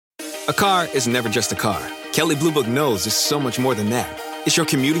A car is never just a car. Kelley Blue Book knows it's so much more than that. It's your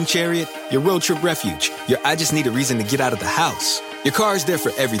commuting chariot, your road trip refuge, your I just need a reason to get out of the house. Your car is there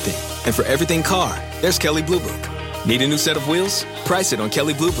for everything. And for everything car, there's Kelley Blue Book. Need a new set of wheels? Price it on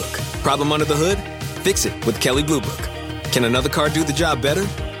Kelley Blue Book. Problem under the hood? Fix it with Kelley Blue Book. Can another car do the job better?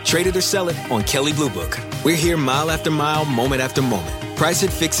 Trade it or sell it on Kelley Blue Book. We're here mile after mile, moment after moment. Price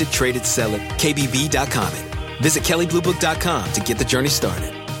it, fix it, trade it, sell it. KBB.com it. Visit KelleyBlueBook.com to get the journey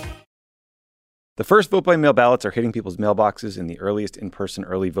started. The first vote by mail ballots are hitting people's mailboxes, and the earliest in-person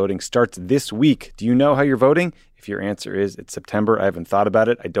early voting starts this week. Do you know how you're voting? If your answer is it's September, I haven't thought about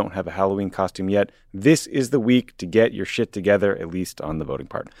it. I don't have a Halloween costume yet. This is the week to get your shit together, at least on the voting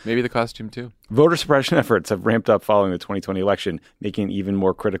part. Maybe the costume, too. Voter suppression efforts have ramped up following the 2020 election, making it even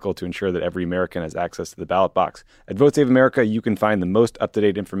more critical to ensure that every American has access to the ballot box. At Vote Save America, you can find the most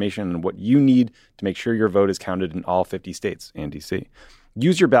up-to-date information on what you need to make sure your vote is counted in all 50 states and D.C.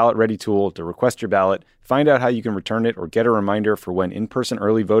 Use your ballot ready tool to request your ballot, find out how you can return it, or get a reminder for when in-person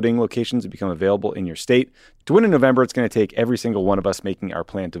early voting locations become available in your state. To win in November, it's going to take every single one of us making our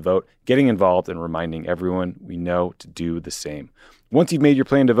plan to vote, getting involved, and reminding everyone we know to do the same. Once you've made your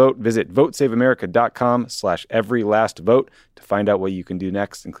plan to vote, visit votesaveamerica.com/everylastvote to find out what you can do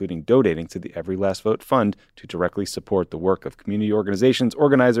next, including donating to the Every Last Vote Fund to directly support the work of community organizations,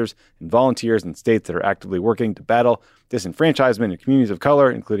 organizers, and volunteers in states that are actively working to battle disenfranchisement in communities of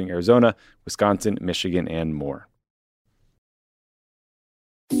color, including Arizona, Wisconsin, Michigan, and more.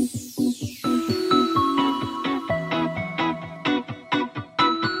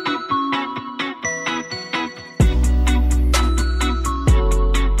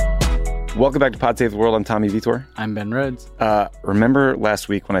 Welcome back to Pod Save the World. I'm Tommy Vitor. I'm Ben Rhodes. Remember last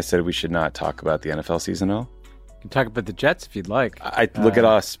week when I said we should not talk about the NFL season at all? You can talk about the Jets if you'd like. Look at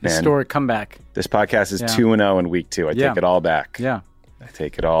us, man. Historic comeback. This podcast is 2-0 in week 2. I take it all back. Yeah. I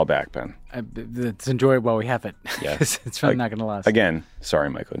take it all back, Ben. Let's enjoy it while we have it. Yeah. It's really not going to last. Again, sorry,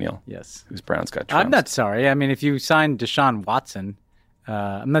 Mike O'Neill. Yes. Whose Browns got trounced. I'm not sorry. I mean, if you signed Deshaun Watson,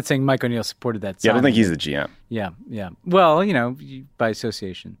 I'm not saying Mike O'Neill supported that signing. Yeah, I don't think he's the GM. Yeah. Well, by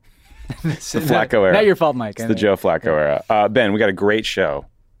association. It's the Flacco era. Not your fault, Mike. It's the Joe Flacco era. Ben, we got a great show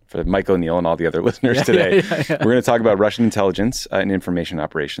for Mike O'Neill and all the other listeners today. We're going to talk about Russian intelligence and information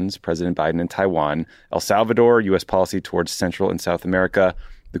operations, President Biden in Taiwan, El Salvador, U.S. policy towards Central and South America,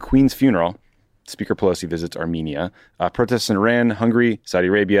 the Queen's funeral, Speaker Pelosi visits Armenia, protests in Iran, Hungary, Saudi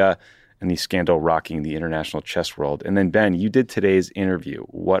Arabia, and the scandal rocking the international chess world. And then, Ben, you did today's interview.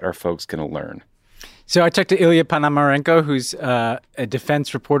 What are folks going to learn? So I talked to Ilya Ponomarenko, who's a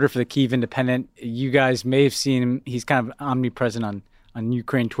defense reporter for the Kyiv Independent. You guys may have seen him. He's kind of omnipresent on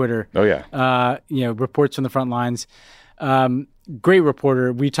Ukraine Twitter. Oh, yeah. Reports from the front lines. Great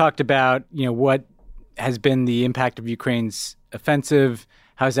reporter. We talked about, what has been the impact of Ukraine's offensive.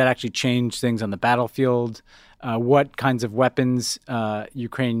 How has that actually changed things on the battlefield? What kinds of weapons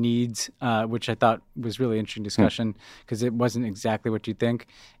Ukraine needs, which I thought was really interesting discussion because it wasn't exactly what you think.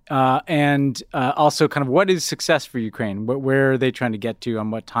 And also kind of what is success for Ukraine? Where are they trying to get to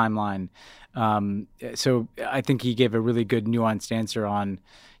on what timeline? So I think he gave a really good nuanced answer on,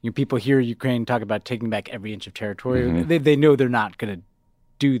 people hear Ukraine talk about taking back every inch of territory. Mm-hmm. They know they're not going to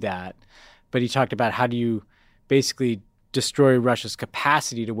do that. But he talked about how do you basically destroy Russia's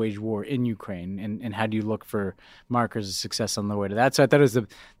capacity to wage war in Ukraine, and how do you look for markers of success on the way to that? So I thought it was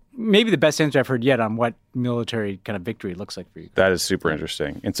maybe the best answer I've heard yet on what military kind of victory looks like for you. That is super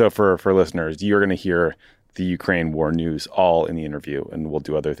interesting. And so for listeners, you're going to hear the Ukraine war news all in the interview, and we'll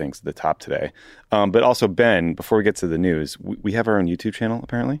do other things at the top today. But also, Ben, before we get to the news, we have our own YouTube channel,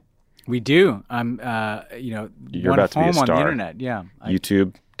 apparently. We do. I'm, you're about to be a star on the internet. Yeah.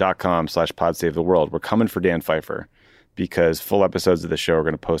 YouTube.com/PodSaveTheWorld. We're coming for Dan Pfeiffer, because full episodes of the show are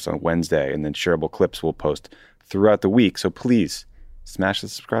going to post on Wednesday, and then shareable clips will post throughout the week. So please smash the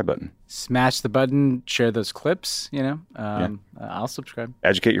subscribe button. Smash the button, share those clips, I'll subscribe.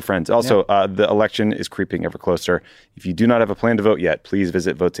 Educate your friends. Also, the election is creeping ever closer. If you do not have a plan to vote yet, please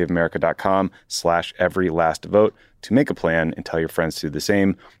visit votesaveamerica.com/everylastvote to make a plan and tell your friends to do the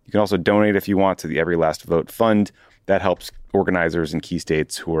same. You can also donate if you want to the Every Last Vote Fund. That helps organizers in key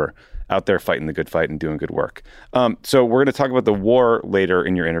states who are out there fighting the good fight and doing good work. So we're going to talk about the war later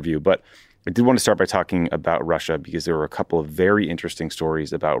in your interview, but I did want to start by talking about Russia because there were a couple of very interesting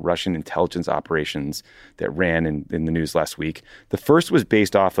stories about Russian intelligence operations that ran in the news last week. The first was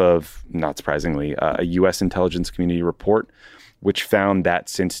based off of, not surprisingly, a U.S. intelligence community report which found that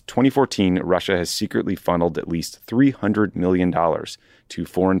since 2014, Russia has secretly funneled at least $300 million to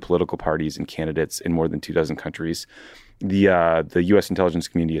foreign political parties and candidates in more than 24 countries. The U.S. intelligence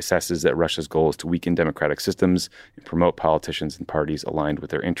community assesses that Russia's goal is to weaken democratic systems and promote politicians and parties aligned with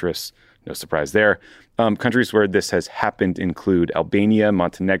their interests. No surprise there. Countries where this has happened include Albania,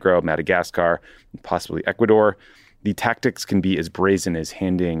 Montenegro, Madagascar, and possibly Ecuador. The tactics can be as brazen as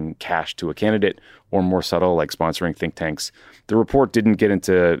handing cash to a candidate or more subtle, like sponsoring think tanks. The report didn't get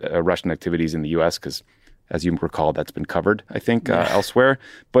into Russian activities in the U.S. because, as you recall, that's been covered, I think, elsewhere.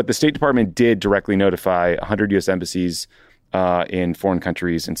 But the State Department did directly notify 100 U.S. embassies in foreign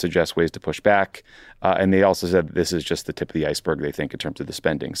countries and suggest ways to push back. And they also said that this is just the tip of the iceberg, they think, in terms of the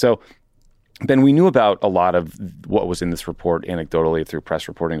spending. So, Ben, we knew about a lot of what was in this report anecdotally through press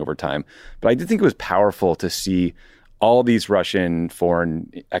reporting over time. But I did think it was powerful to see all these Russian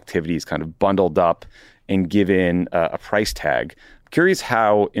foreign activities kind of bundled up and given a price tag. I'm curious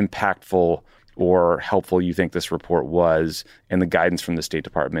how impactful or helpful you think this report was and the guidance from the State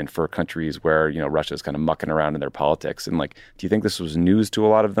Department for countries where, Russia is kind of mucking around in their politics. And do you think this was news to a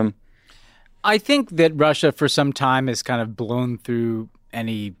lot of them? I think that Russia for some time has kind of blown through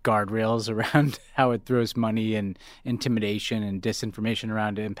any guardrails around how it throws money and intimidation and disinformation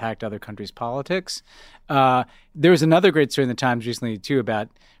around to impact other countries' politics. There was another great story in the Times recently, too, about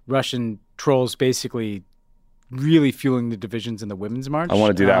Russian trolls basically really fueling the divisions in the Women's March. I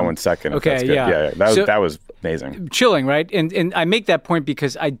want to do that one second. Okay, yeah. That was amazing. Chilling, right? And I make that point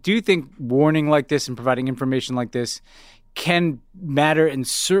because I do think warning like this and providing information like this can matter in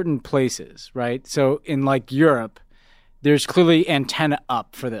certain places, right? So in Europe, there's clearly antenna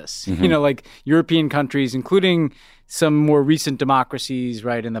up for this. Mm-hmm. European countries, including some more recent democracies,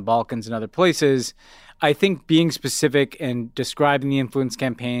 right, in the Balkans and other places. I think being specific and describing the influence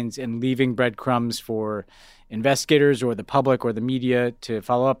campaigns and leaving breadcrumbs for investigators or the public or the media to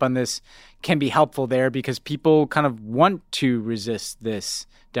follow up on this can be helpful there because people kind of want to resist this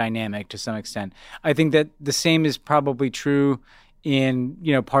dynamic to some extent. I think that the same is probably true in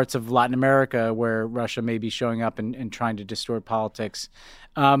parts of Latin America where Russia may be showing up and trying to distort politics.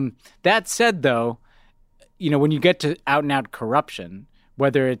 That said, though, when you get to out-and-out corruption,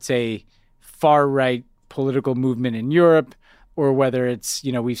 whether it's a far-right political movement in Europe or whether it's,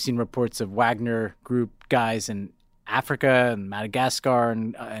 we've seen reports of Wagner Group guys in Africa and Madagascar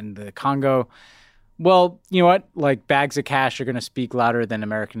and the Congo. Well, you know what? Bags of cash are going to speak louder than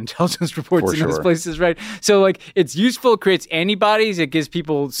American intelligence reports in those places, right? So, it's useful. It creates antibodies. It gives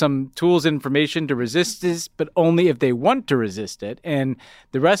people some tools and information to resist this, but only if they want to resist it. And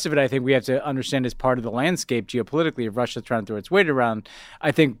the rest of it, I think we have to understand as part of the landscape geopolitically of Russia trying to throw its weight around.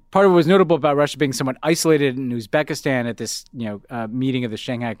 I think part of what was notable about Russia being somewhat isolated in Uzbekistan at this, meeting of the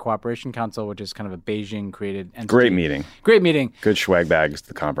Shanghai Cooperation Council, which is kind of a Beijing-created entity. Great meeting. Good swag bags,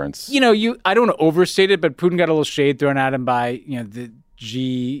 the conference. I don't want to overstate it, but Putin got a little shade thrown at him by, the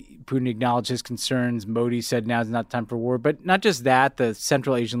Putin acknowledged his concerns. Modi said now is not time for war. But not just that, the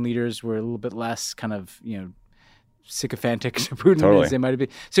Central Asian leaders were a little bit less kind of, sycophantic to Putin as they might have been.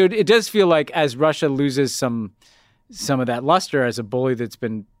 So it does feel like as Russia loses some of that luster as a bully that's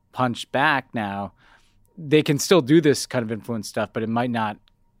been punched back now, they can still do this kind of influence stuff, but it might not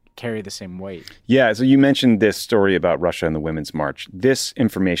carry the same weight. Yeah, so you mentioned this story about Russia and the Women's March. This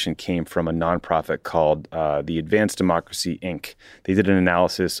information came from a nonprofit called the Advanced Democracy, Inc. They did an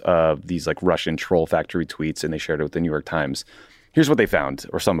analysis of these Russian troll factory tweets, and they shared it with the New York Times. Here's what they found,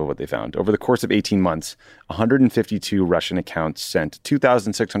 or some of what they found. Over the course of 18 months, 152 Russian accounts sent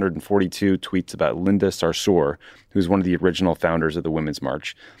 2,642 tweets about Linda Sarsour, who's one of the original founders of the Women's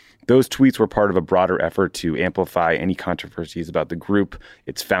March. Those tweets were part of a broader effort to amplify any controversies about the group,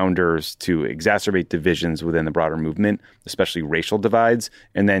 its founders, to exacerbate divisions within the broader movement, especially racial divides,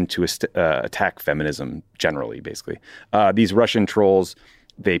 and then to attack feminism generally, basically. These Russian trolls,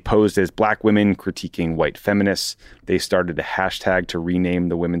 they posed as black women critiquing white feminists. They started a hashtag to rename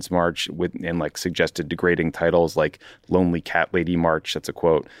the Women's March and suggested degrading titles like Lonely Cat Lady March. That's a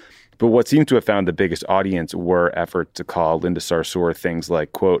quote. But what seemed to have found the biggest audience were efforts to call Linda Sarsour things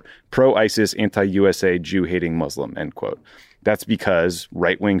like, quote, pro-ISIS, anti-USA, Jew-hating Muslim, end quote. That's because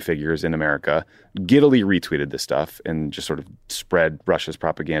right-wing figures in America giddily retweeted this stuff and just sort of spread Russia's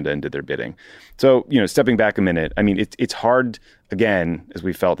propaganda and did their bidding. So, stepping back a minute, I mean, it's hard, again, as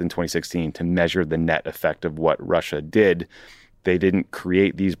we felt in 2016, to measure the net effect of what Russia did. They didn't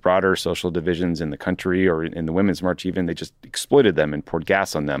create these broader social divisions in the country or in the Women's March even. They just exploited them and poured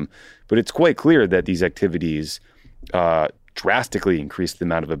gas on them. But it's quite clear that these activities drastically increased the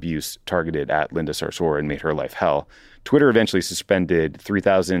amount of abuse targeted at Linda Sarsour and made her life hell. Twitter eventually suspended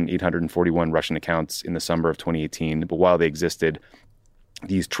 3,841 Russian accounts in the summer of 2018. But while they existed,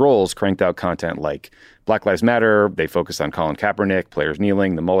 these trolls cranked out content like Black Lives Matter. They focused on Colin Kaepernick, players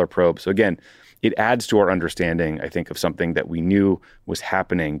kneeling, the Mueller probe. So again, it adds to our understanding, I think, of something that we knew was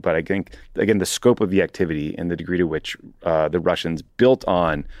happening. But I think, again, the scope of the activity and the degree to which the Russians built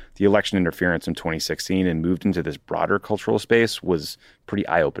on the election interference in 2016 and moved into this broader cultural space was pretty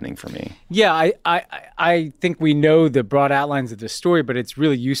eye-opening for me. Yeah, I think we know the broad outlines of the story, but it's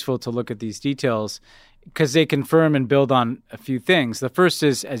really useful to look at these details because they confirm and build on a few things. The first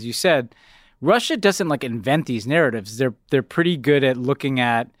is, as you said, Russia doesn't like invent these narratives. They're pretty good at looking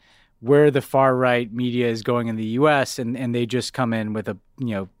at where the far right media is going in the U.S. and they just come in with a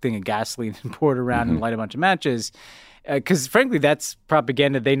thing of gasoline and pour it around and light a bunch of matches. Because frankly, that's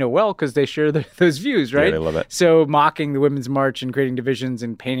propaganda they know well because they share those views, right? Yeah, they love it. So mocking the Women's March and creating divisions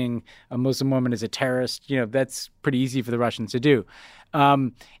and painting a Muslim woman as a terrorist, that's pretty easy for the Russians to do.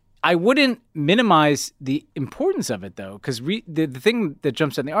 I wouldn't minimize the importance of it, though, because the thing that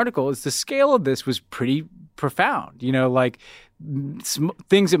jumps out in the article is the scale of this was pretty profound. Like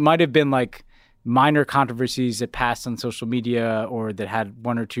things that might have been like minor controversies that passed on social media or that had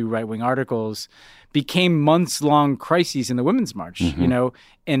one or two right-wing articles became months-long crises in the Women's March,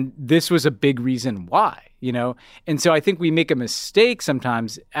 and this was a big reason why, And so I think we make a mistake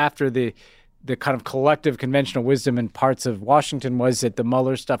sometimes after the kind of collective conventional wisdom in parts of Washington was that the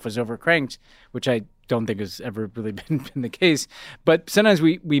Mueller stuff was overcranked, which I don't think has ever really been the case. But sometimes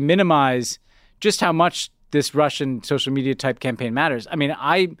we minimize just how much this Russian social media type campaign matters. I mean,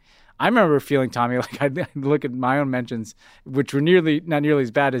 I remember feeling, Tommy, like I'd look at my own mentions, which were not nearly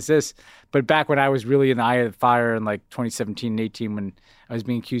as bad as this, but back when I was really in the eye of the fire in like 2017 and 18 when I was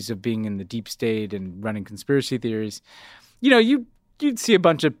being accused of being in the deep state and running conspiracy theories, you'd see a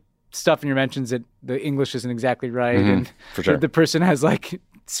bunch of stuff in your mentions that the English isn't exactly right and for sure. the person has like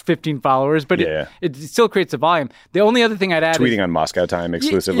 15 followers, but it still creates a volume. The only other thing I'd add tweeting on Moscow time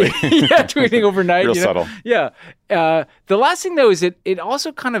exclusively. Tweeting overnight. Real subtle. Yeah. The last thing, though, is it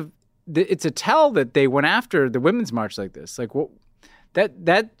also kind of, it's a tell that they went after the Women's March like this. Like,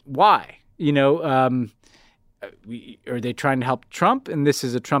 why? Are they trying to help Trump and this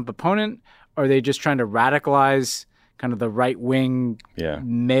is a Trump opponent? Are they just trying to radicalize kind of the right-wing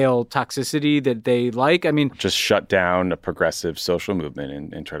male toxicity that they like? I mean, just shut down a progressive social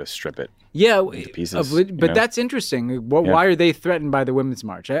movement and try to strip it into pieces. But that's interesting. Why are they threatened by the Women's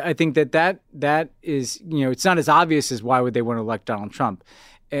March? I think that is, it's not as obvious as why would they want to elect Donald Trump.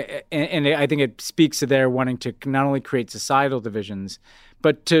 And I think it speaks to their wanting to not only create societal divisions,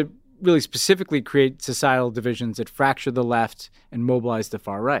 but to really specifically create societal divisions that fracture the left and mobilize the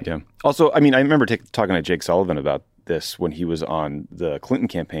far right. Yeah. Also, I mean, I remember talking to Jake Sullivan about this when he was on the Clinton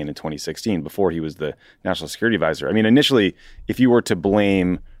campaign in 2016, before he was the national security advisor. I mean, initially, if you were to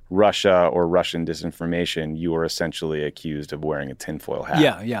blame Russia or Russian disinformation, you were essentially accused of wearing a tinfoil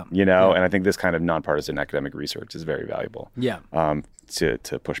hat. Yeah. And I think this kind of nonpartisan academic research is very valuable. Yeah.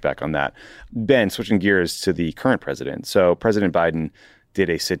 To push back on that. Ben, switching gears to the current president. So President Biden did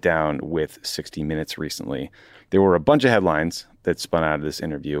a sit down with 60 Minutes recently. There were a bunch of headlines that spun out of this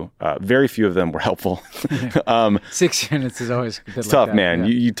interview. Very few of them were helpful. 60 Minutes is always a bit it's tough, that, man.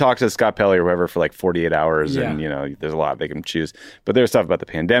 Yeah. You talk to Scott Pelley or whoever for like 48 hours and, there's a lot they can choose. But there's stuff about the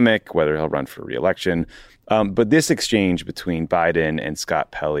pandemic, whether he'll run for re-election. But this exchange between Biden and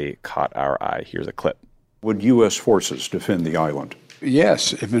Scott Pelley caught our eye. Here's a clip. Would U.S. forces defend the island?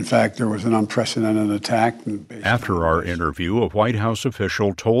 Yes, if in fact there was an unprecedented attack. After our interview, a White House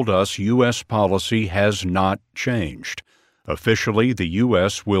official told us U.S. policy has not changed. Officially, the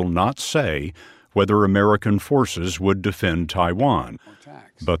U.S. will not say whether American forces would defend Taiwan,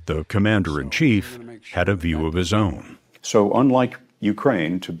 but the commander-in-chief had a view of his own. So unlike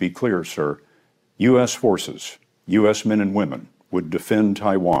Ukraine, to be clear, sir, U.S. forces, U.S. men and women, would defend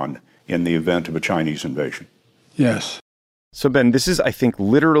Taiwan in the event of a Chinese invasion. Yes. So, Ben, this is, I think,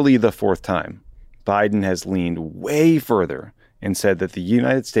 literally the fourth time Biden has leaned way further and said that the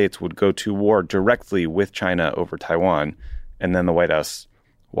United States would go to war directly with China over Taiwan, and then the White House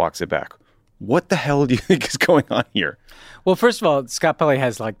walks it back. What the hell do you think is going on here? Well, first of all, Scott Pelley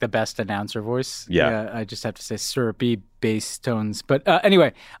has like the best announcer voice. Yeah. I just have to say syrupy bass tones. But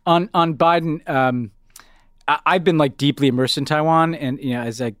anyway, on Biden, I've been like deeply immersed in Taiwan. And,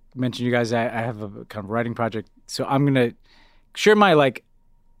 as I mentioned, you guys, I have a kind of writing project. So I'm going to share my like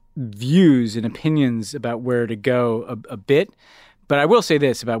views and opinions about where to go a bit. But I will say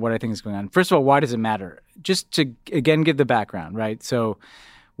this about what I think is going on. First of all, why does it matter? Just to, again, give the background, right? So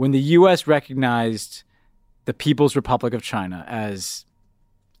when the U.S. recognized the People's Republic of China as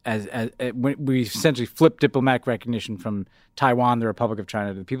we essentially flipped diplomatic recognition from Taiwan, the Republic of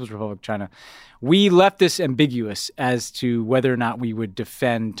China, to the People's Republic of China. We left this ambiguous as to whether or not we would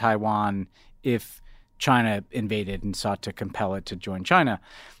defend Taiwan if China invaded and sought to compel it to join China.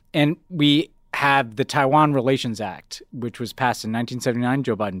 And we have the Taiwan Relations Act, which was passed in 1979.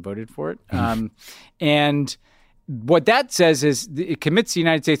 Joe Biden voted for it. And what that says is it commits the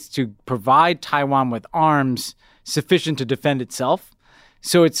United States to provide Taiwan with arms sufficient to defend itself.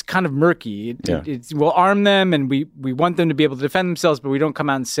 So it's kind of murky. We'll arm them, and we want them to be able to defend themselves, but we don't come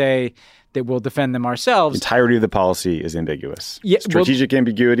out and say that we'll defend them ourselves. The entirety of the policy is ambiguous. Yeah, strategic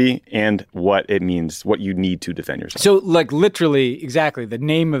ambiguity and what it means, what you need to defend yourself. So, like, literally, exactly, the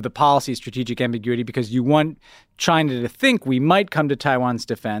name of the policy is strategic ambiguity because you want China to think we might come to Taiwan's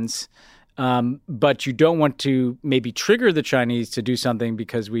defense, but you don't want to maybe trigger the Chinese to do something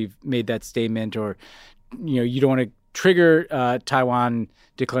because we've made that statement, or you don't want to trigger Taiwan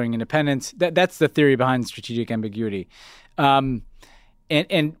declaring independence. That's the theory behind strategic ambiguity.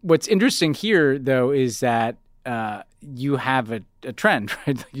 And what's interesting here, though, is that you have a trend,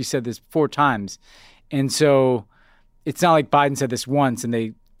 right? Like you said this 4 times. And so it's not like Biden said this once and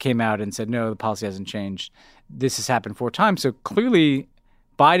they came out and said, no, the policy hasn't changed. This has happened 4 times. So clearly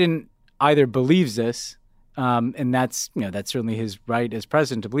Biden either believes this, and that's certainly his right as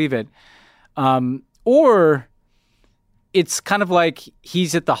president to believe it, or it's kind of like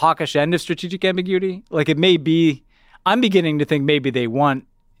he's at the hawkish end of strategic ambiguity. Like it may be, I'm beginning to think maybe they want,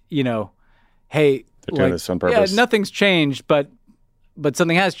 hey, they're doing this on purpose. Yeah, nothing's changed, but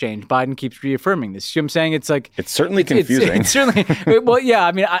something has changed. Biden keeps reaffirming this. You know what I'm saying? It's like it's certainly confusing. It's certainly well, yeah.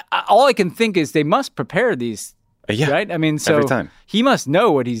 I mean, all I can think is they must prepare these. Yeah, right? I mean, so every time. He must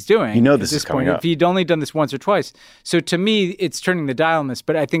know what he's doing. This is coming up. If he'd only done this once or twice. So to me, it's turning the dial on this.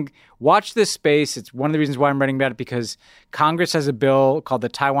 But I think watch this space. It's one of the reasons why I'm writing about it, because Congress has a bill called the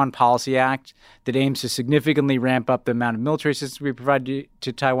Taiwan Policy Act that aims to significantly ramp up the amount of military assistance we provide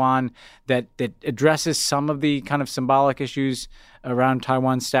to Taiwan, that addresses some of the kind of symbolic issues around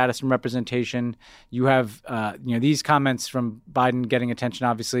Taiwan's status and representation. You have, these comments from Biden getting attention,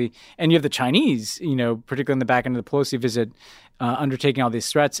 obviously, and you have the Chinese, particularly in the back end of the Pelosi visit, undertaking all these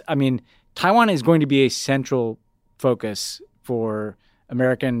threats. I mean, Taiwan is going to be a central focus for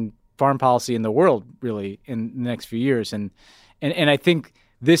American foreign policy in the world, really, in the next few years. And I think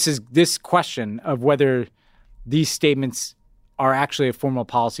this question of whether these statements are actually a formal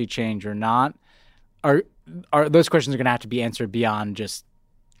policy change or not are those questions are going to have to be answered beyond just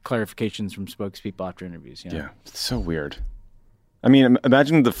clarifications from spokespeople after interviews. Yeah, it's so weird. I mean,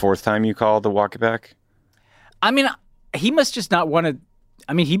 imagine the 4th time you call the walk it back. I mean, he must just not want to.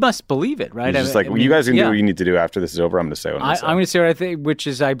 I mean, he must believe it, right? He's just you guys can do what you need to do after this is over. I'm going to say what I'm going to say what I think, which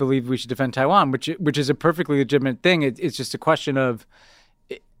is I believe we should defend Taiwan, which is a perfectly legitimate thing. It's just a question of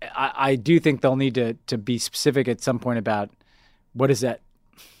I do think they'll need to be specific at some point about what does that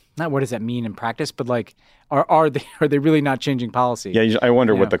mean in practice, but like are they really not changing policy? Yeah, I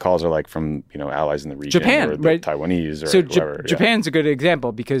wonder what the calls are like from allies in the region, Japan, or the right? Taiwanese, or so whoever. Japan's a good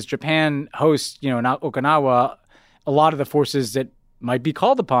example because Japan hosts in Okinawa a lot of the forces that might be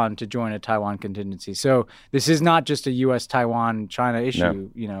called upon to join a Taiwan contingency. So this is not just a U.S. Taiwan China issue.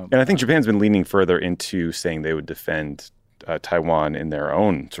 No. And I think Japan's been leaning further into saying they would defend Taiwan in their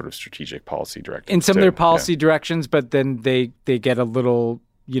own sort of strategic policy directions. In some of their policy directions, but then they get a little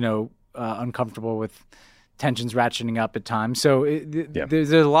uncomfortable with tensions ratcheting up at times. So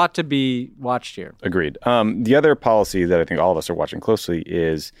there's a lot to be watched here. Agreed. The other policy that I think all of us are watching closely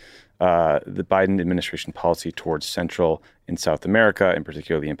is the Biden administration policy towards Central and South America, and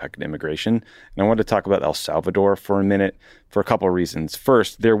particularly the impact of immigration. And I wanted to talk about El Salvador for a minute for a couple of reasons.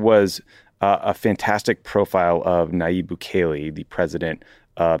 First, there was a fantastic profile of Nayib Bukele, the president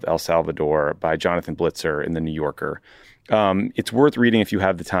of El Salvador, by Jonathan Blitzer in The New Yorker. It's worth reading if you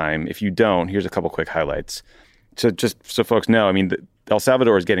have the time. If you don't, here's a couple quick highlights. So just so folks know, I mean, El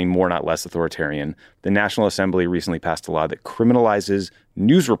Salvador is getting more, not less, authoritarian. The National Assembly recently passed a law that criminalizes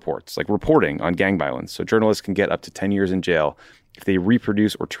news reports, like reporting on gang violence. So journalists can get up to 10 years in jail if they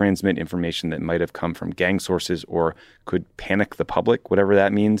reproduce or transmit information that might have come from gang sources or could panic the public, whatever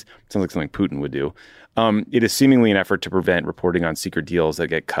that means. It sounds like something Putin would do. It is seemingly an effort to prevent reporting on secret deals that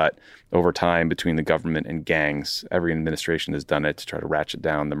get cut over time between the government and gangs. Every administration has done it to try to ratchet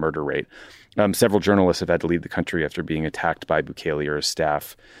down the murder rate. Several journalists have had to leave the country after being attacked by Bukele or his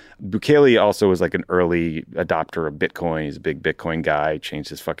staff. Bukele also was like an early adopter of Bitcoin. He's a big Bitcoin guy, changed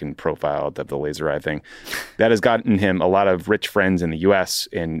his fucking profile to the laser eye thing. That has gotten him a lot of rich friends in the U.S.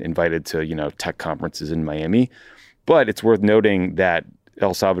 and invited to, tech conferences in Miami. But it's worth noting that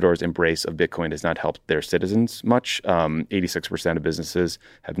El Salvador's embrace of Bitcoin has not helped their citizens much. 86% of businesses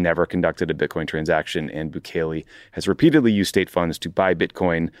have never conducted a Bitcoin transaction, and Bukele has repeatedly used state funds to buy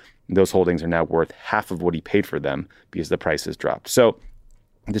Bitcoin. Those holdings are now worth half of what he paid for them because the price has dropped. So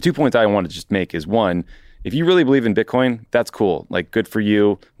the 2 points I want to just make is, one, if you really believe in Bitcoin, that's cool. Like, good for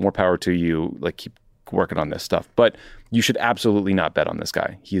you, more power to you, like, keep working on this stuff. But you should absolutely not bet on this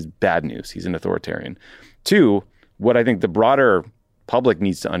guy. He is bad news. He's an authoritarian. Two, what I think the broader public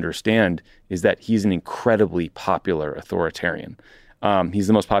needs to understand is that he's an incredibly popular authoritarian. He's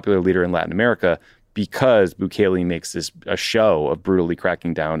the most popular leader in Latin America because Bukele makes this a show of brutally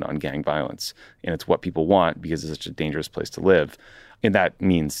cracking down on gang violence. And it's what people want because it's such a dangerous place to live. And that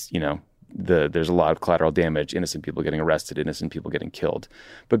means, there's a lot of collateral damage, innocent people getting arrested, innocent people getting killed.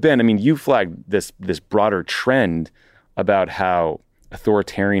 But Ben, I mean, you flagged this because trend about how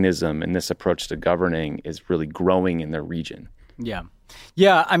authoritarianism and this approach to governing is really growing in their region. Yeah.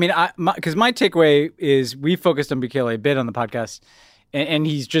 Yeah. I mean, because my takeaway is we focused on Bukele a bit on the podcast, and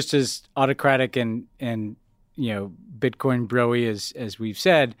he's just as autocratic and Bitcoin bro-y as we've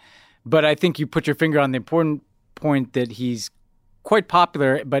said. But I think you put your finger on the important point that he's quite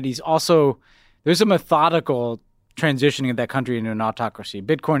popular, but there's a methodical transitioning of that country into an autocracy.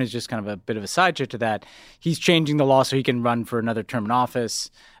 Bitcoin is just kind of a bit of a side chick to that. He's changing the law so he can run for another term in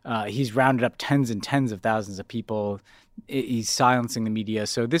office. He's rounded up tens and tens of thousands of people. He's silencing the media.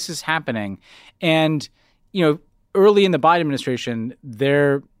 So this is happening. And, early in the Biden administration,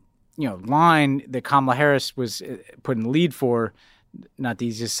 their, line that Kamala Harris was put in the lead for, not the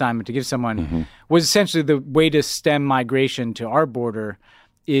easiest assignment to give someone, was essentially the way to stem migration to our border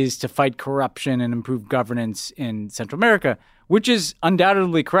is to fight corruption and improve governance in Central America, which is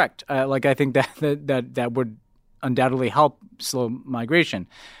undoubtedly correct. I think that would undoubtedly help slow migration.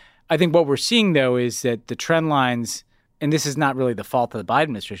 I think what we're seeing, though, is that the trend lines, and this is not really the fault of the Biden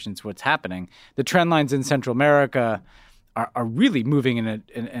administration, it's what's happening. The trend lines in Central America are really moving in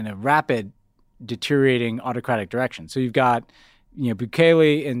a rapid, deteriorating autocratic direction. So you've got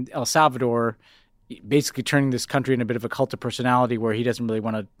Bukele in El Salvador basically turning this country into a bit of a cult of personality where he doesn't really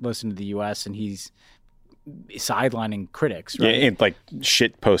want to listen to the U.S. and he's sidelining critics. Right? Yeah, and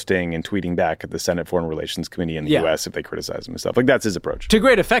shit posting and tweeting back at the Senate Foreign Relations Committee in the U.S. if they criticize him and stuff. That's his approach. To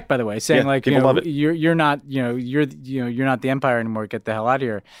great effect, by the way, saying love it. you're not the empire anymore. Get the hell out of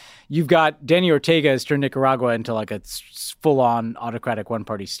here. You've got Daniel Ortega has turned Nicaragua into a full-on autocratic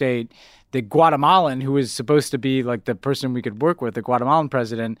one-party state. The Guatemalan, who is supposed to be the person we could work with, the Guatemalan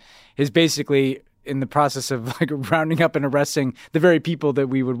president, is basically in the process of rounding up and arresting the very people that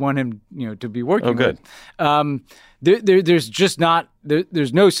we would want him, to be working with. There's just not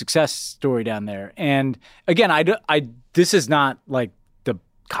there's no success story down there. And again, this is not the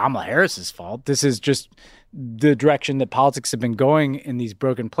Kamala Harris's fault. This is just the direction that politics have been going in these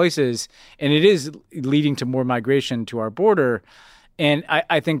broken places, and it is leading to more migration to our border. And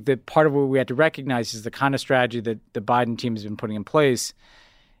I think that part of what we have to recognize is the kind of strategy that the Biden team has been putting in place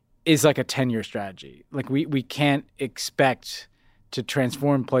is a 10-year strategy. We can't expect to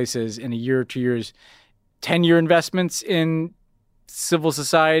transform places in a year or 2 years. 10-year investments in civil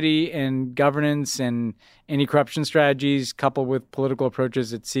society and governance and anti-corruption strategies coupled with political approaches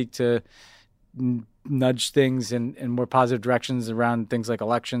that seek to nudge things in more positive directions around things like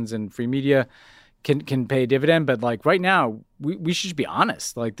elections and free media can pay a dividend. But right now, we should be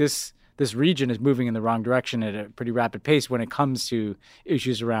honest. This region is moving in the wrong direction at a pretty rapid pace when it comes to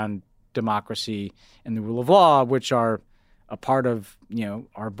issues around democracy and the rule of law, which are a part of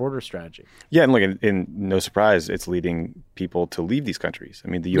our border strategy. Yeah, and in no surprise, it's leading people to leave these countries. I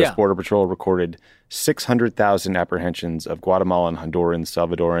mean, the U.S. Border Patrol recorded 600,000 apprehensions of Guatemalan, Honduran,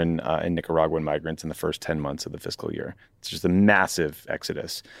 Salvadoran, and Nicaraguan migrants in the first 10 months of the fiscal year. It's just a massive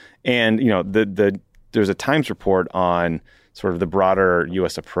exodus. And there's a Times report on sort of the broader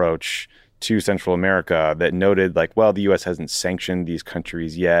U.S. approach to Central America that noted the U.S. hasn't sanctioned these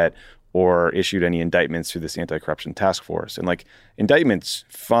countries yet or issued any indictments through this anti-corruption task force. And indictments,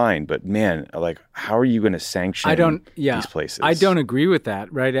 fine, but man, how are you going to sanction these places? I don't agree with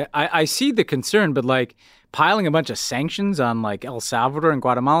that, right? I see the concern, but piling a bunch of sanctions on El Salvador and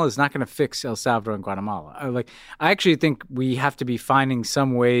Guatemala is not going to fix El Salvador and Guatemala. I actually think we have to be finding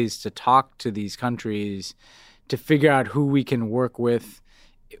some ways to talk to these countries to figure out who we can work with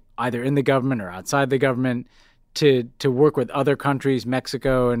either in the government or outside the government to work with other countries,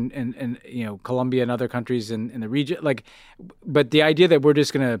 Mexico and Colombia and other countries in the region. But the idea that we're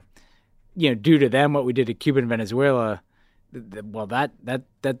just going to, do to them what we did to Cuba and Venezuela, well, that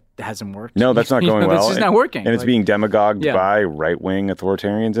hasn't worked. No, that's not going well. This is not working. And it's being demagogued by right-wing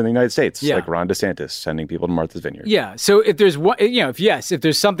authoritarians in the United States, Yeah. like Ron DeSantis sending people to Martha's Vineyard. Yeah. So if there's one, if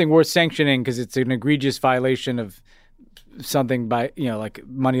there's something worth sanctioning because it's an egregious violation of something by, like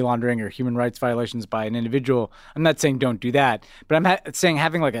money laundering or human rights violations by an individual, I'm not saying don't do that, but I'm saying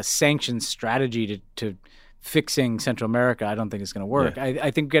having like a sanctions strategy to fixing Central America, I don't think it's going to work. Yeah. I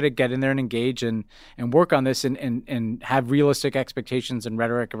think we got to get in there and engage and work on this and have realistic expectations and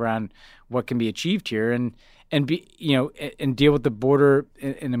rhetoric around what can be achieved here and be, and deal with the border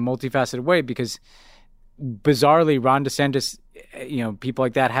in a multifaceted way, because bizarrely, Ron DeSantis, people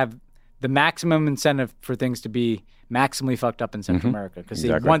like that have the maximum incentive for things to be maximally fucked up in Central America, because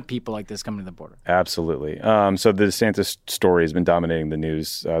they want people like this coming to the border. Absolutely. So the DeSantis story has been dominating the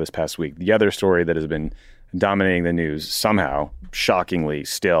news this past week. The other story that has been dominating the news somehow, shockingly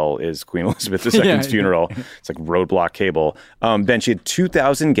still, is Queen Elizabeth II's funeral. It's like roadblock cable. Ben, she had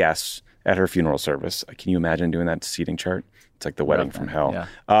 2,000 guests at her funeral service. Can you imagine doing that seating chart? It's like the wedding from hell.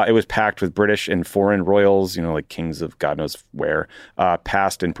 Yeah. It was packed with British and foreign royals, like kings of God knows where,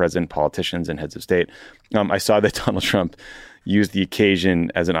 past and present politicians and heads of state. I saw that Donald Trump used the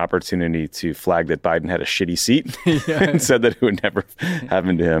occasion as an opportunity to flag that Biden had a shitty seat and said that it would never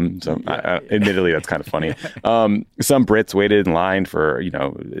happen to him. So admittedly, that's kind of funny. Some Brits waited in line for,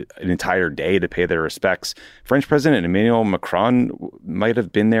 an entire day to pay their respects. French President Emmanuel Macron might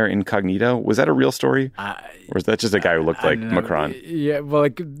have been there incognito. Was that a real story? Or is that just a guy who looked like Macron? Yeah, well,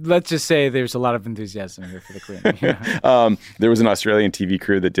 let's just say there's a lot of enthusiasm here for the Queen. There was an Australian TV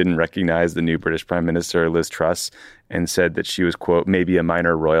crew that didn't recognize the new British Prime Minister, Liz Truss, and said that she was, quote, maybe a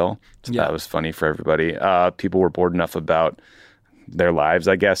minor royal. So that was funny for everybody. People were bored enough about their lives,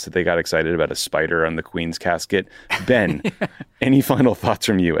 I guess, that they got excited about a spider on the Queen's casket. Ben, any final thoughts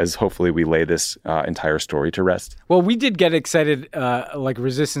from you as hopefully we lay this entire story to rest? Well, we did get excited, like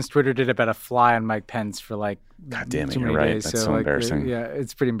Resistance Twitter did, about a fly on Mike Pence for like God damn it, too many you're right. days. That's so embarrassing.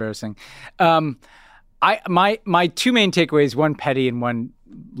 It's pretty embarrassing. My two main takeaways, one petty and one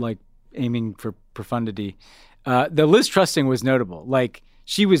like aiming for profundity. The Liz Truss thing was notable. Like,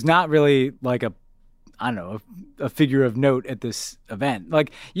 she was not really like a figure of note at this event.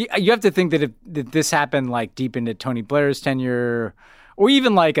 Like, you have to think that if this happened like deep into Tony Blair's tenure, or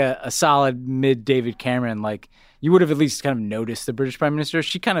even like a solid mid David Cameron, like you would have at least kind of noticed the British Prime Minister.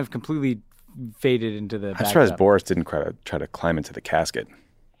 She kind of completely faded into the background. I'm surprised Boris didn't try to climb into the casket.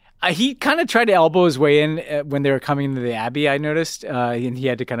 He kind of tried to elbow his way in when they were coming into the Abbey, I noticed. And he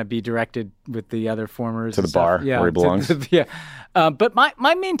had to kind of be directed with the other formers. To the bar where he belongs. But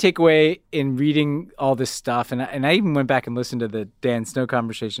my main takeaway in reading all this stuff, and I even went back and listened to the Dan Snow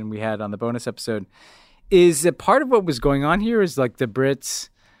conversation we had on the bonus episode, is that part of what was going on here is like the Brits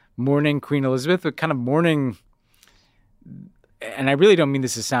mourning Queen Elizabeth, but kind of mourning, and I really don't mean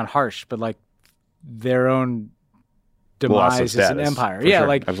this to sound harsh, but like their own demise as an empire. Sure.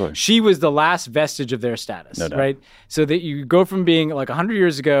 Like Absolutely. She was the last vestige of their status, no doubt. right? So that you go from being like 100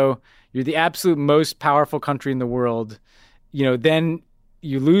 years ago, you're the absolute most powerful country in the world, then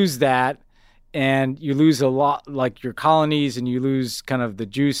you lose that and you lose a lot, like your colonies, and you lose kind of the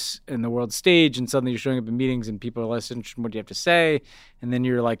juice in the world stage, and suddenly you're showing up in meetings and people are less interested in what you have to say, and then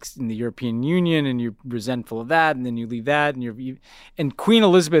you're like in the European Union and you're resentful of that, and then you leave that, and Queen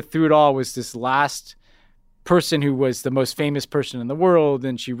Elizabeth through it all was this last person who was the most famous person in the world,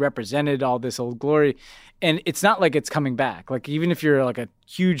 and she represented all this old glory. And it's not like it's coming back. Like, even if you're like a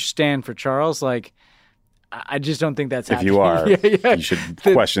huge stan for Charles, like, I just don't think that's happening. If you are, you should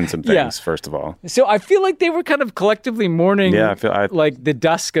question some things, first of all. So I feel like they were kind of collectively mourning like the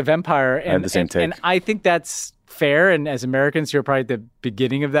dusk of empire. And, I had the same take. And I think that's fair. And as Americans, you're probably at the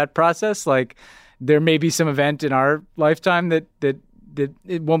beginning of that process. Like, there may be some event in our lifetime that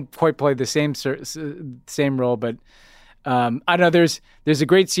it won't quite play the same role, but I don't know. There's a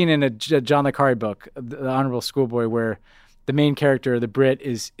great scene in a John le Carré book, The Honorable Schoolboy, where the main character, the Brit,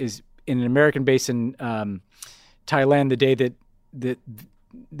 is in an American base in Thailand the day that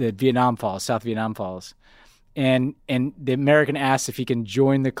Vietnam falls, South Vietnam falls, and the American asks if he can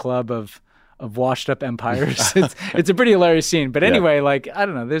join the club of washed up empires. It's a pretty hilarious scene. But anyway, like, I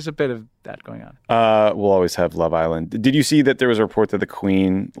don't know, there's a bit of that going on. We'll always have Love Island. Did you see that there was a report that the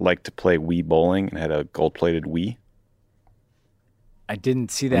Queen liked to play Wii bowling and had a gold-plated Wii? I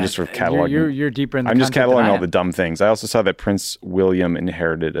didn't see that. I'm just sort of cataloging. You're deeper in the I'm just content than cataloging I all am. the dumb things. I also saw that Prince William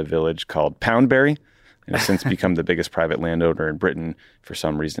inherited a village called Poundbury and has since become the biggest private landowner in Britain for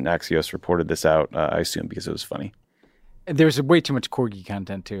some reason. Axios reported this out, I assume because it was funny. There's way too much corgi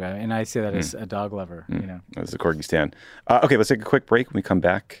content too, and I say that as a dog lover. That was the corgi stand. Okay, let's take a quick break. When we come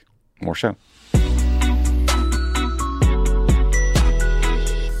back, more show.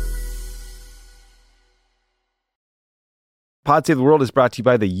 Pod Save the World is brought to you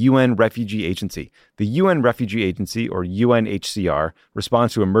by the UN Refugee Agency. The UN Refugee Agency, or UNHCR,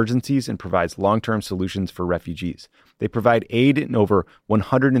 responds to emergencies and provides long-term solutions for refugees. They provide aid in over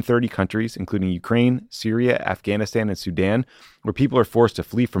 130 countries, including Ukraine, Syria, Afghanistan, and Sudan, where people are forced to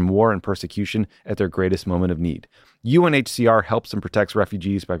flee from war and persecution at their greatest moment of need. UNHCR helps and protects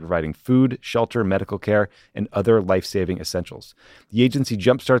refugees by providing food, shelter, medical care, and other life-saving essentials. The agency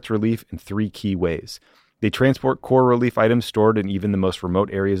jumpstarts relief in 3 key ways. They transport core relief items stored in even the most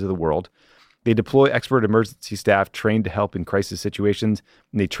remote areas of the world. They deploy expert emergency staff trained to help in crisis situations,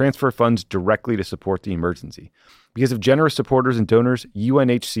 and they transfer funds directly to support the emergency. Because of generous supporters and donors,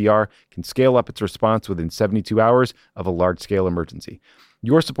 UNHCR can scale up its response within 72 hours of a large-scale emergency.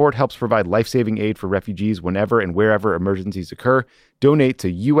 Your support helps provide life-saving aid for refugees whenever and wherever emergencies occur. Donate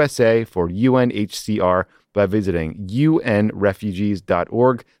to USA for UNHCR by visiting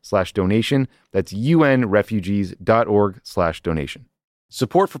unrefugees.org/donation. That's unrefugees.org/donation.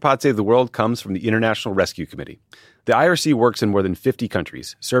 Support for Pod Save the World comes from the International Rescue Committee. The IRC works in more than 50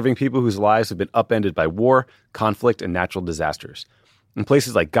 countries, serving people whose lives have been upended by war, conflict, and natural disasters. In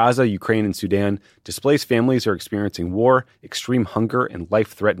places like Gaza, Ukraine, and Sudan, displaced families are experiencing war, extreme hunger, and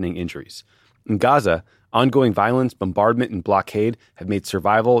life-threatening injuries. In Gaza, ongoing violence, bombardment, and blockade have made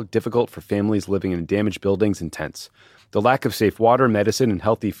survival difficult for families living in damaged buildings and tents. The lack of safe water, medicine, and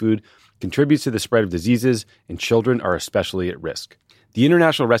healthy food contributes to the spread of diseases, and children are especially at risk. The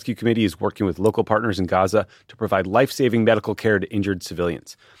International Rescue Committee is working with local partners in Gaza to provide life-saving medical care to injured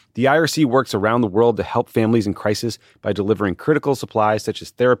civilians. The IRC works around the world to help families in crisis by delivering critical supplies such as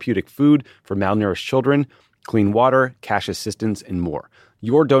therapeutic food for malnourished children, clean water, cash assistance, and more.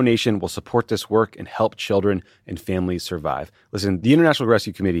 Your donation will support this work and help children and families survive. Listen, the International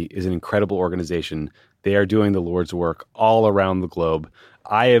Rescue Committee is an incredible organization. They are doing the Lord's work all around the globe.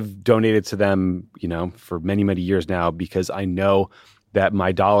 I have donated to them, for many, many years now because I know that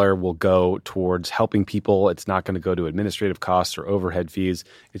my dollar will go towards helping people. It's not going to go to administrative costs or overhead fees.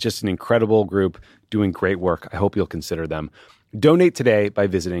 It's just an incredible group doing great work. I hope you'll consider them. Donate today by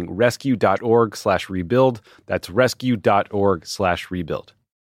visiting rescue.org/rebuild. That's rescue.org/rebuild.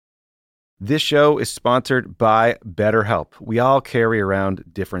 This show is sponsored by BetterHelp. We all carry around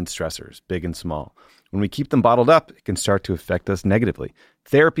different stressors, big and small. When we keep them bottled up, it can start to affect us negatively.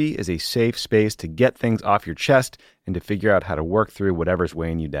 Therapy is a safe space to get things off your chest and to figure out how to work through whatever's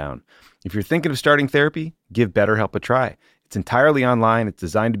weighing you down. If you're thinking of starting therapy, give BetterHelp a try. It's entirely online. It's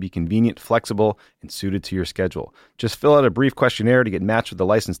designed to be convenient, flexible, and suited to your schedule. Just fill out a brief questionnaire to get matched with a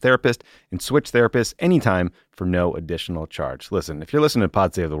licensed therapist and switch therapists anytime for no additional charge. Listen, if you're listening to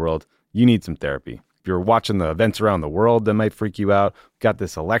Pod Save the World, you need some therapy. If you're watching the events around the world that might freak you out, we've got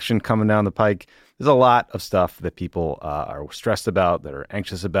this election coming down the pike. There's a lot of stuff that people are stressed about, that are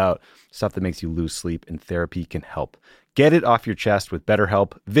anxious about, stuff that makes you lose sleep, and therapy can help. Get it off your chest with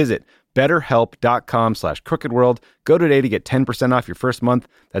BetterHelp. Visit BetterHelp.com/crookedworld. Go today to get 10% off your first month.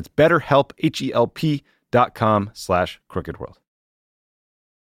 That's BetterHelp, HELP.com/crookedworld.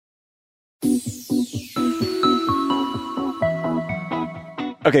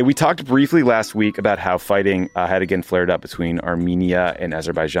 Okay, we talked briefly last week about how fighting had again flared up between Armenia and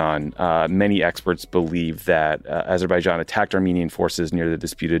Azerbaijan. Many experts believe that Azerbaijan attacked Armenian forces near the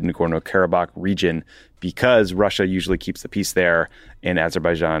disputed Nagorno-Karabakh region because Russia usually keeps the peace there, and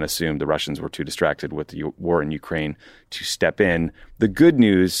Azerbaijan assumed the Russians were too distracted with the war in Ukraine to step in. The good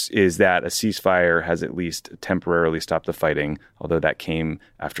news is that a ceasefire has at least temporarily stopped the fighting, although that came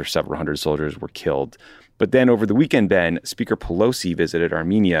after several hundred soldiers were killed. But then over the weekend, Ben, Speaker Pelosi visited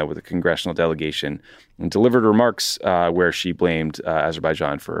Armenia with a congressional delegation and delivered remarks where she blamed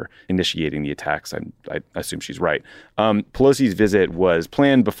Azerbaijan for initiating the attacks. I assume she's right. Pelosi's visit was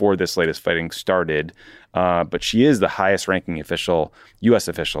planned before this latest fighting started, but she is the highest-ranking U.S.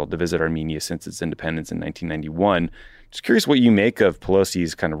 official to visit Armenia since its independence in 1991. Just curious what you make of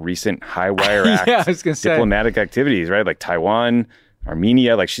Pelosi's kind of recent high-wire act diplomatic activities, right? Like Taiwan,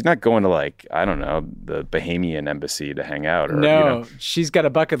 Armenia, like she's not going to the Bahamian embassy to hang out. Or, she's got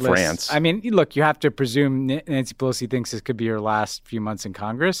a bucket list. France. I mean, look, you have to presume Nancy Pelosi thinks this could be her last few months in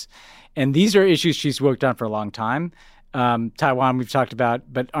Congress. And these are issues she's worked on for a long time. Taiwan, we've talked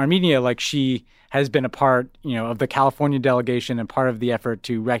about, but Armenia, she has been a part, of the California delegation and part of the effort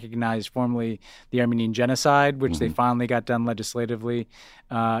to recognize formally the Armenian genocide, which they finally got done legislatively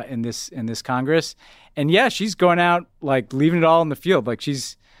in this Congress. And yeah, she's going out leaving it all in the field.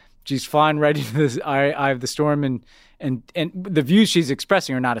 She's flying right into the eye of the storm, and the views she's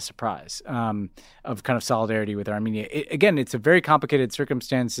expressing are not a surprise of kind of solidarity with Armenia. Again, it's a very complicated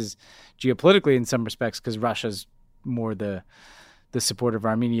circumstances geopolitically in some respects because Russia's more the supporter of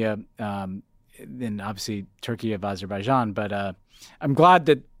Armenia and obviously Turkey of Azerbaijan. But I'm glad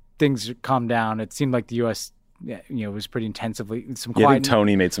that things calmed down. It seemed like the U.S. was pretty intensively I think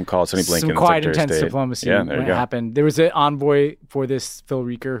Tony made some calls. Tony Blinken, some quite Secretary of intense State. diplomacy Yeah, when it happened. There was an envoy for this, Phil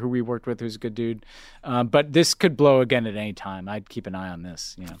Rieker, who we worked with, who's a good dude. But this could blow again at any time. I'd keep an eye on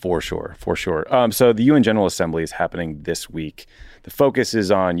this. For sure. So the UN General Assembly is happening this week. The focus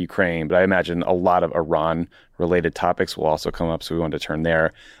is on Ukraine, but I imagine a lot of Iran-related topics will also come up, so we wanted to turn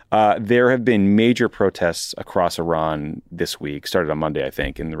there. There have been major protests across Iran this week, started on Monday, I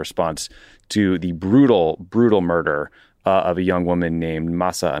think, in the response to the brutal murder of a young woman named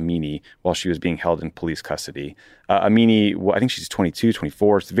Mahsa Amini while she was being held in police custody. Amini, I think she's 22,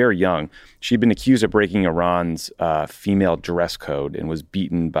 24, she's very young. She'd been accused of breaking Iran's female dress code and was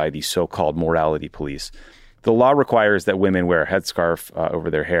beaten by the so-called morality police. The law requires that women wear a headscarf over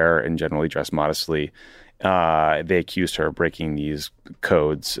their hair and generally dress modestly. They accused her of breaking these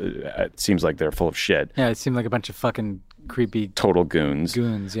codes. It seems like they're full of shit. Yeah, it seemed like a bunch of fucking creepy total goons.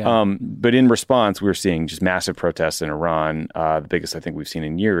 Yeah. But in response, we're seeing just massive protests in Iran, the biggest I think we've seen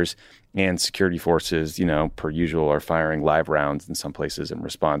in years. And security forces, per usual, are firing live rounds in some places in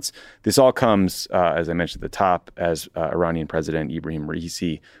response. This all comes, as I mentioned at the top, as Iranian President Ibrahim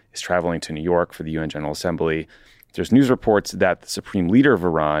Raisi is traveling to New York for the UN General Assembly. There's news reports that the supreme leader of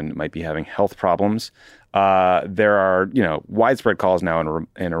Iran might be having health problems. There are, widespread calls now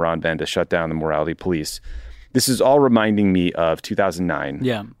in Iran then to shut down the morality police. This is all reminding me of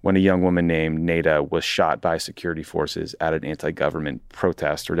 2009, when a young woman named Neda was shot by security forces at an anti-government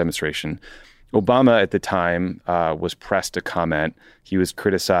protest or demonstration. Obama at the time was pressed to comment. He was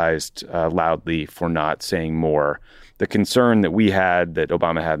criticized loudly for not saying more. The concern that that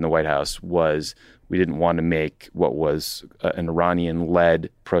Obama had in the White House was we didn't want to make what was an Iranian-led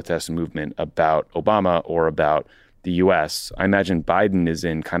protest movement about Obama or about the U.S. I imagine Biden is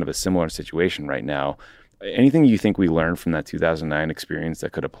in kind of a similar situation right now. Anything you think we learned from that 2009 experience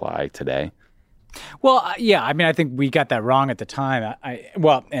that could apply today? Well, yeah. I mean, I think we got that wrong at the time.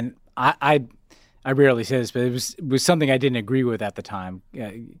 I rarely say this, but it was something I didn't agree with at the time.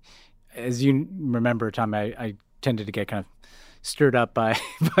 As you remember, Tom, I tended to get kind of stirred up by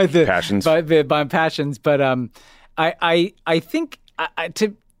the passions. by passions. But I think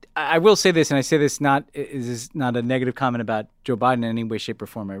I will say this, and I say this not a negative comment about Joe Biden in any way, shape, or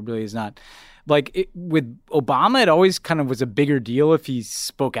form. It really is not. With Obama, it always kind of was a bigger deal if he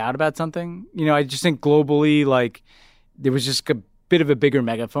spoke out about something. I just think globally, there was just a bit of a bigger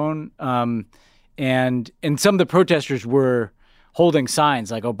megaphone. And some of the protesters were holding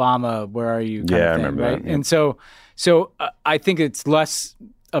signs like "Obama, where are you?" kind of thing, I remember right? that. Yeah. And so I think it's less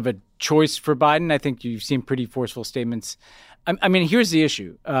of a choice for Biden. I think you've seen pretty forceful statements. I mean, here's the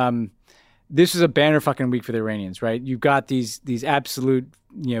issue. This is a banner fucking week for the Iranians, right? You've got these absolute,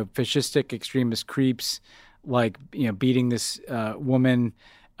 fascistic extremist creeps, beating this woman.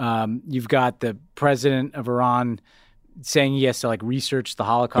 You've got the president of Iran saying he has to research the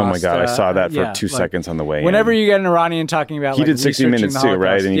Holocaust. Oh my God, I saw that for 2 seconds on the way whenever in. you get an Iranian talking about he did 60 Minutes too,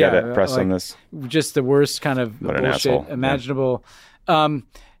 right? And he got pressed on this. Just the worst kind of what bullshit imaginable. Yeah.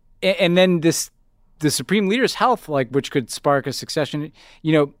 And then the supreme leader's health, which could spark a succession.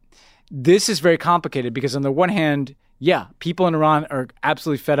 This is very complicated because on the one hand, people in Iran are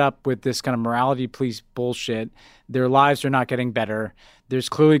absolutely fed up with this kind of morality police bullshit. Their lives are not getting better. There's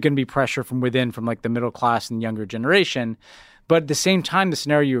clearly going to be pressure from within, from the middle class and younger generation. But at the same time, the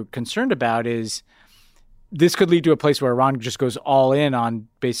scenario you're concerned about is this could lead to a place where Iran just goes all in on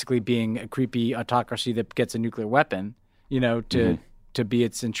basically being a creepy autocracy that gets a nuclear weapon, to be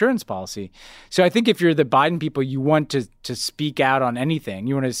its insurance policy. So I think if you're the Biden people, you want to speak out on anything.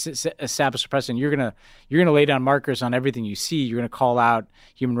 You want to establish a precedent. You're gonna lay down markers on everything you see. You're gonna call out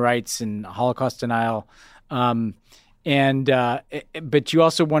human rights and Holocaust denial, but you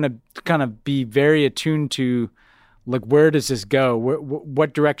also want to kind of be very attuned to where does this go?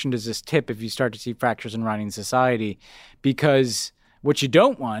 What direction does this tip if you start to see fractures in Iranian society? Because what you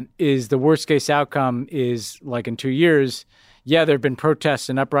don't want is the worst case outcome is in 2 years. Yeah, there have been protests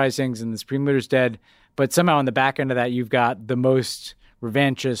and uprisings and the supreme leader's dead, but somehow on the back end of that, you've got the most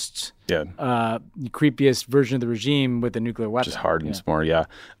revanchist, creepiest version of the regime with a nuclear weapon. Just hardens more,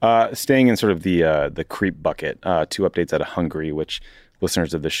 staying in sort of the creep bucket, 2 updates out of Hungary, which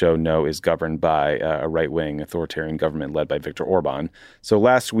listeners of the show know is governed by a right-wing authoritarian government led by Viktor Orban. So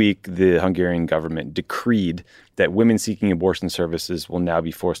last week, the Hungarian government decreed that women seeking abortion services will now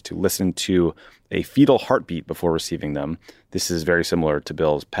be forced to listen to a fetal heartbeat before receiving them. This is very similar to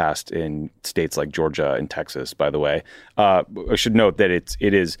bills passed in states like Georgia and Texas, by the way. I should note that it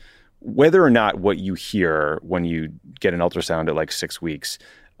is whether or not what you hear when you get an ultrasound at 6 weeks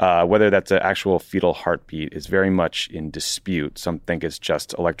Whether that's an actual fetal heartbeat is very much in dispute. Some think it's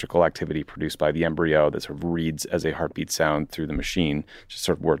just electrical activity produced by the embryo that sort of reads as a heartbeat sound through the machine. Just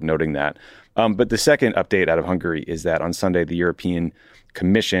sort of worth noting that. But the second update out of Hungary is that on Sunday, the European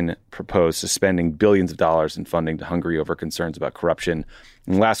Commission proposed suspending billions of dollars in funding to Hungary over concerns about corruption.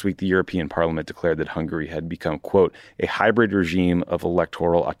 And last week, the European Parliament declared that Hungary had become, quote, a hybrid regime of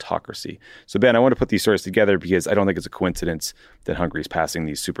electoral autocracy. So, Ben, I want to put these stories together because I don't think it's a coincidence that Hungary is passing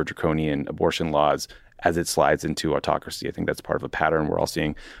these super draconian abortion laws as it slides into autocracy. I think that's part of a pattern we're all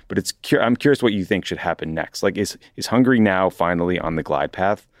seeing. But I'm curious what you think should happen next. Like, is Hungary now finally on the glide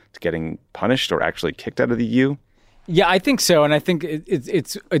path to getting punished or actually kicked out of the EU? Yeah, I think so, and I think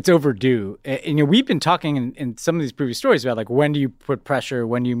it's overdue. And we've been talking in some of these previous stories about like when do you put pressure,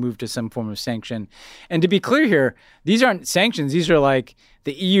 when do you move to some form of sanction. And to be clear here, these aren't sanctions. These are like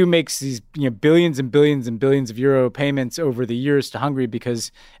the EU makes these billions and billions and billions of euro payments over the years to Hungary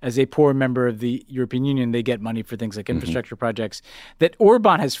because as a poor member of the European Union, they get money for things like infrastructure projects that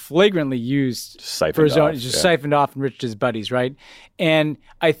Orban has flagrantly used for his own, siphoned off, enriched his buddies, right? And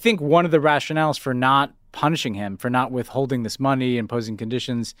I think one of the rationales for not punishing him, for not withholding this money, imposing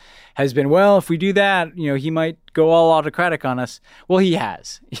conditions, has been, well, if we do that, he might go all autocratic on us. Well, he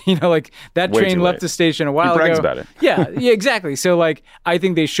has. Like that train left the station a while ago. He brags about it. yeah, exactly. So, like, I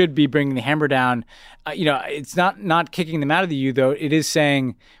think they should be bringing the hammer down. It's not kicking them out of the EU, though. It is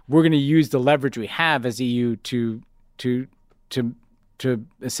saying we're going to use the leverage we have as EU to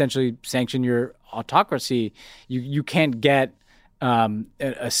essentially sanction your autocracy. You can't get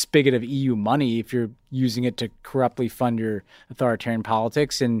a spigot of EU money if you're using it to corruptly fund your authoritarian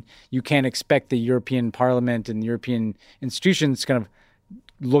politics. And you can't expect the European Parliament and the European institutions to kind of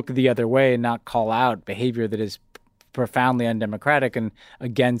look the other way and not call out behavior that is profoundly undemocratic and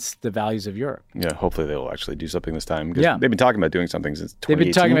against the values of Europe. Yeah, hopefully they will actually do something this time. Because they've been talking about doing something since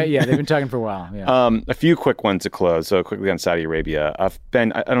 2018. They've been talking for a while. Yeah. A few quick ones to close. So quickly on Saudi Arabia.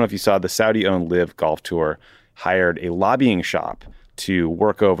 Ben, I don't know if you saw the Saudi-owned Live Golf Tour hired a lobbying shop to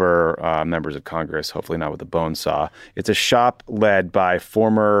work over members of Congress, hopefully not with a bone saw. It's a shop led by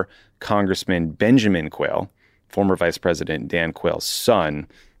former Congressman Benjamin Quayle, former Vice President Dan Quayle's son.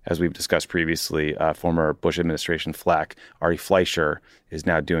 As we've discussed previously, former Bush administration flack Ari Fleischer is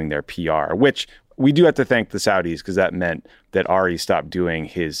now doing their PR, which we do have to thank the Saudis because that meant that Ari stopped doing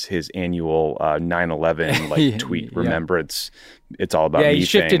his annual 9/11 tweet remembrance. It's all about me he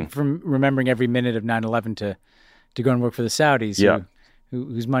shifted thing. From remembering every minute of 9/11 to go and work for the Saudis,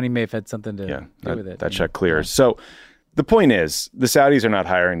 whose money may have had something to do with it. That check clears. So the point is, the Saudis are not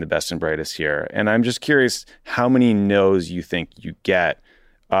hiring the best and brightest here. And I'm just curious how many no's you think you get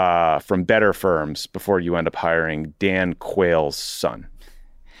from better firms before you end up hiring Dan Quayle's son.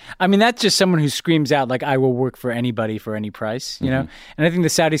 I mean, that's just someone who screams out, like, I will work for anybody for any price, know? And I think the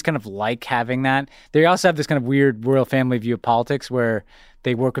Saudis kind of like having that. They also have this kind of weird royal family view of politics where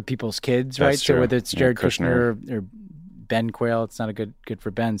they work with people's kids, right? That's true. So whether it's Jared Kushner or Ben Quayle, it's not a good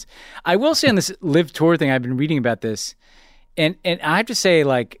for Ben's. I will say on this Live Tour thing, I've been reading about this, and I have to say,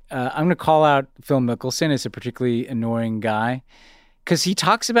 like, I'm going to call out Phil Mickelson as a particularly annoying guy because he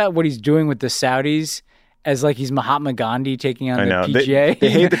talks about what he's doing with the Saudis as like he's Mahatma Gandhi taking on the PGA.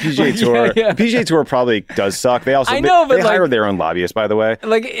 They hate the PGA Tour. The PGA Tour probably does suck. They also they hire their own lobbyists, by the way.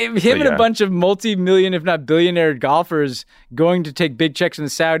 Like him and a bunch of multi-million, if not billionaire golfers going to take big checks from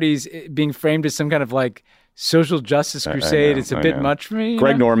the Saudis being framed as some kind of like social justice crusade. It's a bit much for me.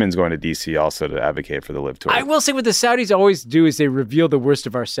 Greg Norman's going to D.C. also to advocate for the Live Tour. I will say what the Saudis always do is they reveal the worst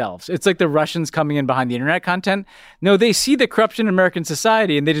of ourselves. It's like the Russians coming in behind the internet content. No, they see the corruption in American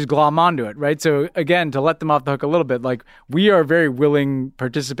society and they just glom onto it, right? So again, to let them off the hook a little bit, like we are very willing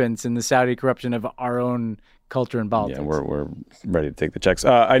participants in the Saudi corruption of our own culture and politics. Yeah, we're ready to take the checks.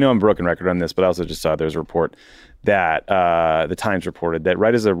 I know I'm a broken record on this, but I also just saw there's a report that the Times reported that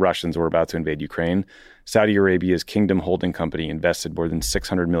right as the Russians were about to invade Ukraine, Saudi Arabia's Kingdom Holding Company invested more than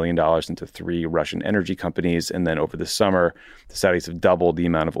 $600 million into 3 Russian energy companies. And then over the summer, the Saudis have doubled the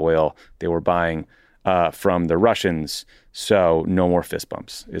amount of oil they were buying from the Russians. So no more fist